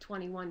know, in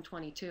 21,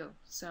 22.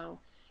 So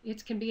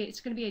it's going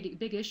to be a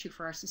big issue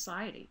for our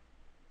society.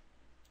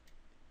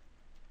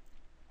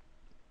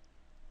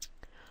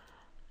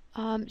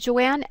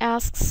 Joanne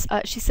asks,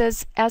 she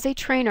says, as a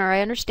trainer,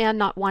 I understand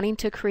not wanting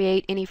to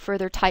create any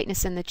further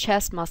tightness in the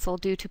chest muscle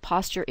due to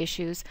posture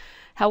issues.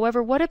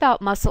 However, what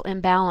about muscle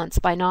imbalance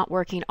by not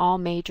working all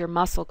major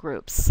muscle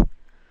groups?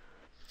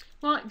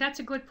 Well, that's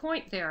a good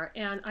point there.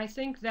 And I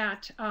think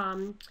that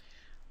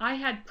I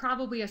had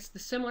probably the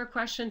similar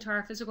question to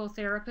our physical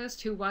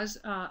therapist, who was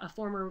a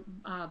former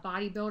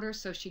bodybuilder,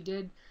 so she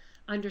did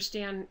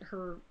understand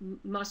her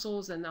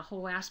muscles and the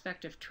whole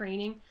aspect of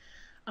training.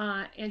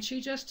 And she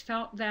just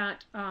felt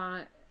that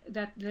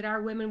that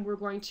our women were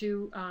going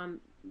to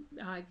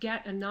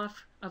get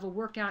enough of a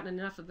workout and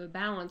enough of a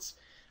balance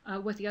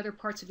with the other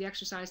parts of the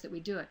exercise that we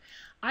do it.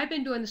 I've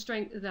been doing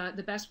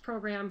the best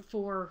program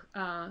for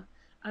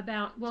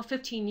about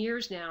 15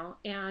 years now,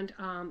 and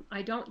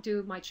I don't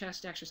do my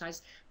chest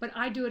exercise, but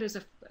I do it as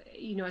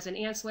as an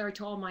ancillary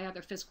to all my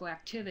other physical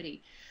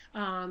activity.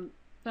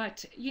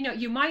 But you know,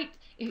 you might,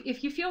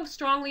 if you feel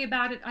strongly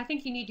about it, I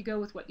think you need to go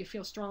with what you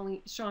feel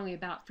strongly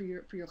about for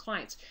your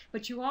clients.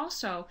 But you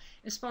also,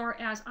 as far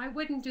as I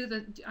wouldn't do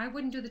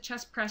the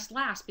chest press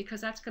last, because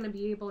that's going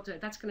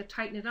to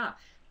tighten it up.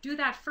 Do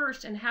that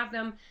first and have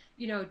them,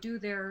 you know, do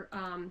their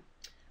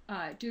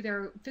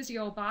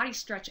physio body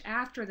stretch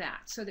after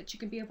that, so that you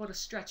can be able to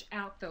stretch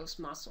out those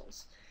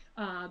muscles.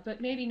 But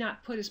maybe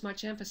not put as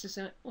much emphasis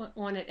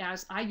on it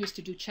as I used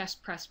to do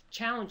chest press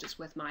challenges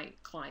with my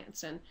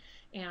clients, and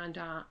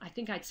I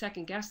think I'd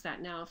second guess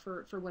that now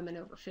for women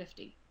over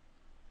 50.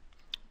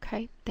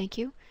 Okay, thank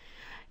you.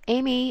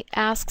 Amy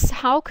asks,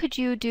 how could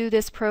you do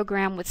this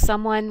program with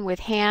someone with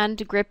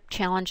hand grip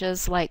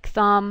challenges like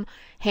thumb,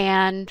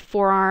 hand,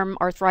 forearm,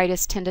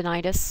 arthritis,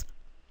 tendonitis?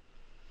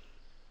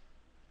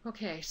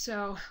 Okay,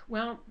 so,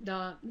 well,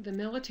 the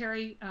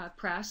military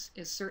press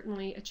is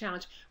certainly a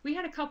challenge. We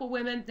had a couple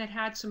women that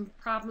had some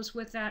problems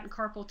with that and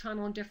carpal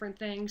tunnel and different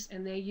things,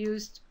 and they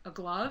used a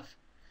glove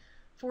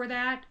for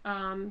that.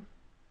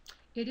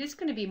 It is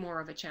going to be more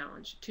of a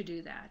challenge to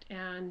do that.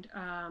 And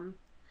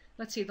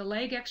let's see, the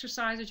leg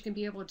exercises you can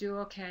be able to do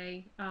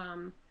okay.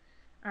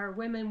 Our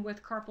women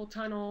with carpal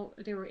tunnel,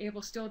 they were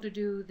able still to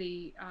do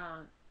the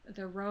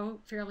row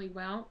fairly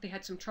well. They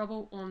had some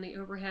trouble on the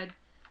overhead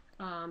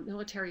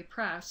military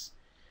press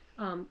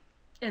and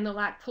the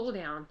lat pull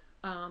down.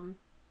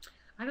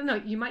 I don't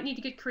know, you might need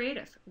to get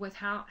creative with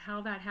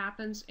how that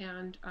happens,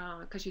 and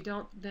because you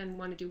don't then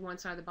want to do one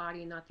side of the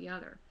body and not the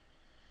other.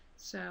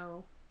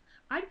 So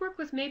I'd work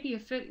with maybe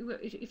if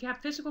you have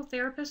physical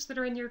therapists that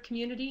are in your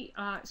community,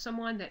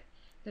 someone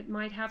that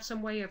might have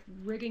some way of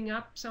rigging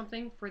up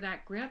something for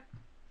that grip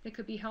that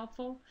could be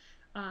helpful.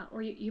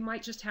 Or you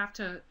might just have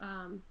to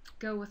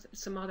go with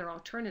some other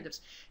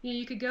alternatives. You know,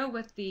 you could go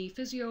with the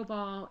physio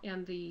ball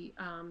and the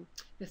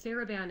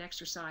TheraBand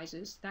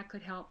exercises. That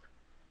could help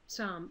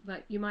some,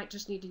 but you might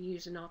just need to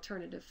use an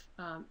alternative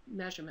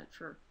measurement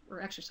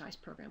or exercise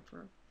program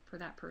for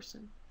that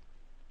person.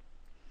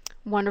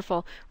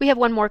 Wonderful. We have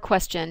one more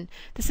question.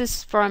 This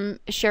is from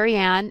Sherry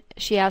Ann.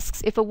 She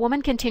asks, if a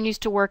woman continues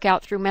to work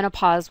out through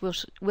menopause,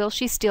 will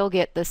she still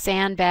get the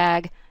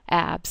sandbag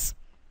abs?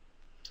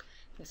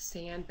 The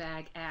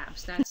sandbag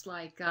abs. That's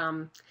like,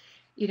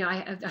 you know,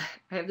 I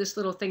have this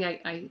little thing.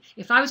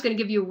 If I was going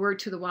to give you a word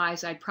to the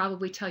wise, I'd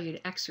probably tell you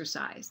to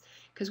exercise,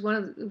 because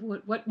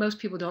what most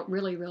people don't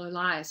really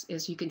realize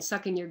is you can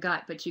suck in your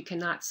gut, but you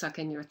cannot suck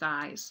in your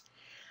thighs.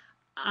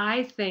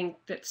 I think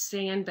that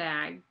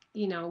sandbag,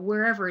 you know,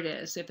 wherever it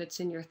is, if it's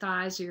in your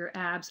thighs or your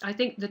abs, I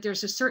think that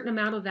there's a certain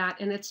amount of that,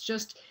 and it's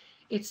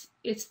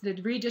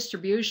the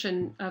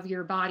redistribution of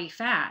your body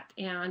fat.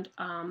 And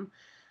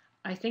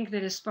I think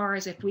that as far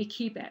as if we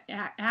keep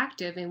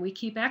active and we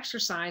keep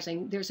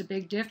exercising, there's a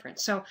big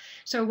difference.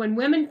 So when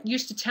women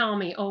used to tell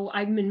me, oh,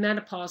 I'm in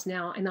menopause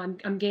now and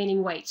I'm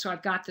gaining weight, so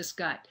I've got this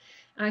gut.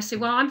 And I say,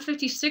 well, I'm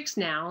 56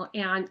 now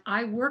and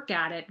I work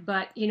at it,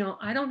 but you know,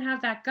 I don't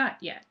have that gut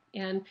yet.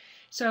 And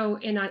so,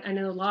 and I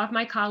know a lot of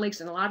my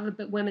colleagues and a lot of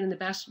the women in the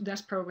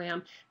best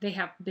program, they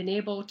have been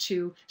able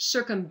to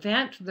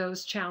circumvent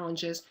those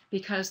challenges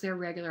because they're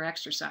regular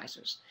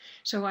exercisers.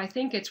 So I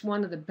think it's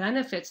one of the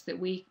benefits that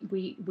we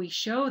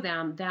show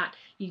them, that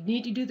you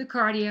need to do the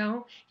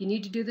cardio, you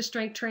need to do the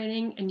strength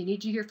training, and you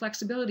need to do your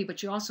flexibility,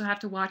 but you also have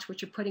to watch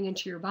what you're putting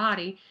into your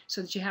body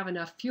so that you have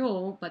enough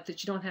fuel, but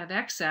that you don't have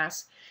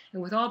excess.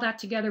 And with all that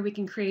together, we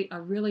can create a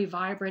really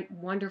vibrant,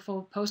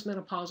 wonderful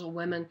postmenopausal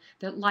woman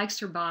that likes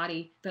her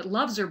body, that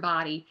loves her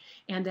body,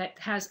 and that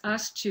has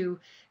us to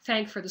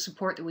thank for the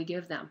support that we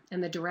give them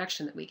and the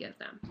direction that we give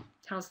them.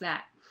 How's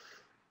that?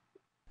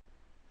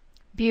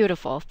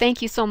 Beautiful.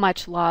 Thank you so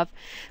much, Lauve.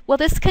 Well,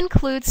 this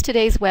concludes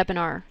today's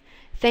webinar.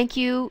 Thank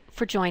you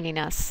for joining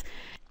us.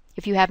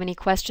 If you have any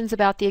questions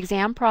about the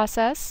exam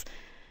process,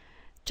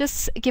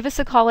 just give us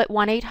a call at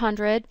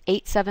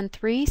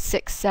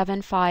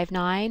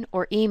 1-800-873-6759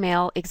 or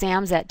email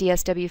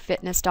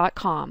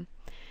exams@dswfitness.com.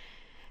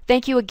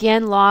 Thank you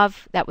again,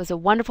 Lauve. That was a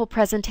wonderful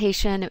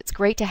presentation. It's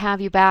great to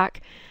have you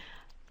back.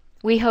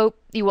 We hope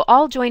you will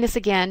all join us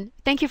again.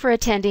 Thank you for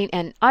attending,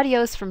 and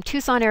adios from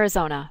Tucson,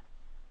 Arizona.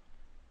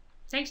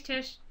 Thanks,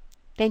 Tish.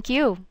 Thank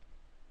you.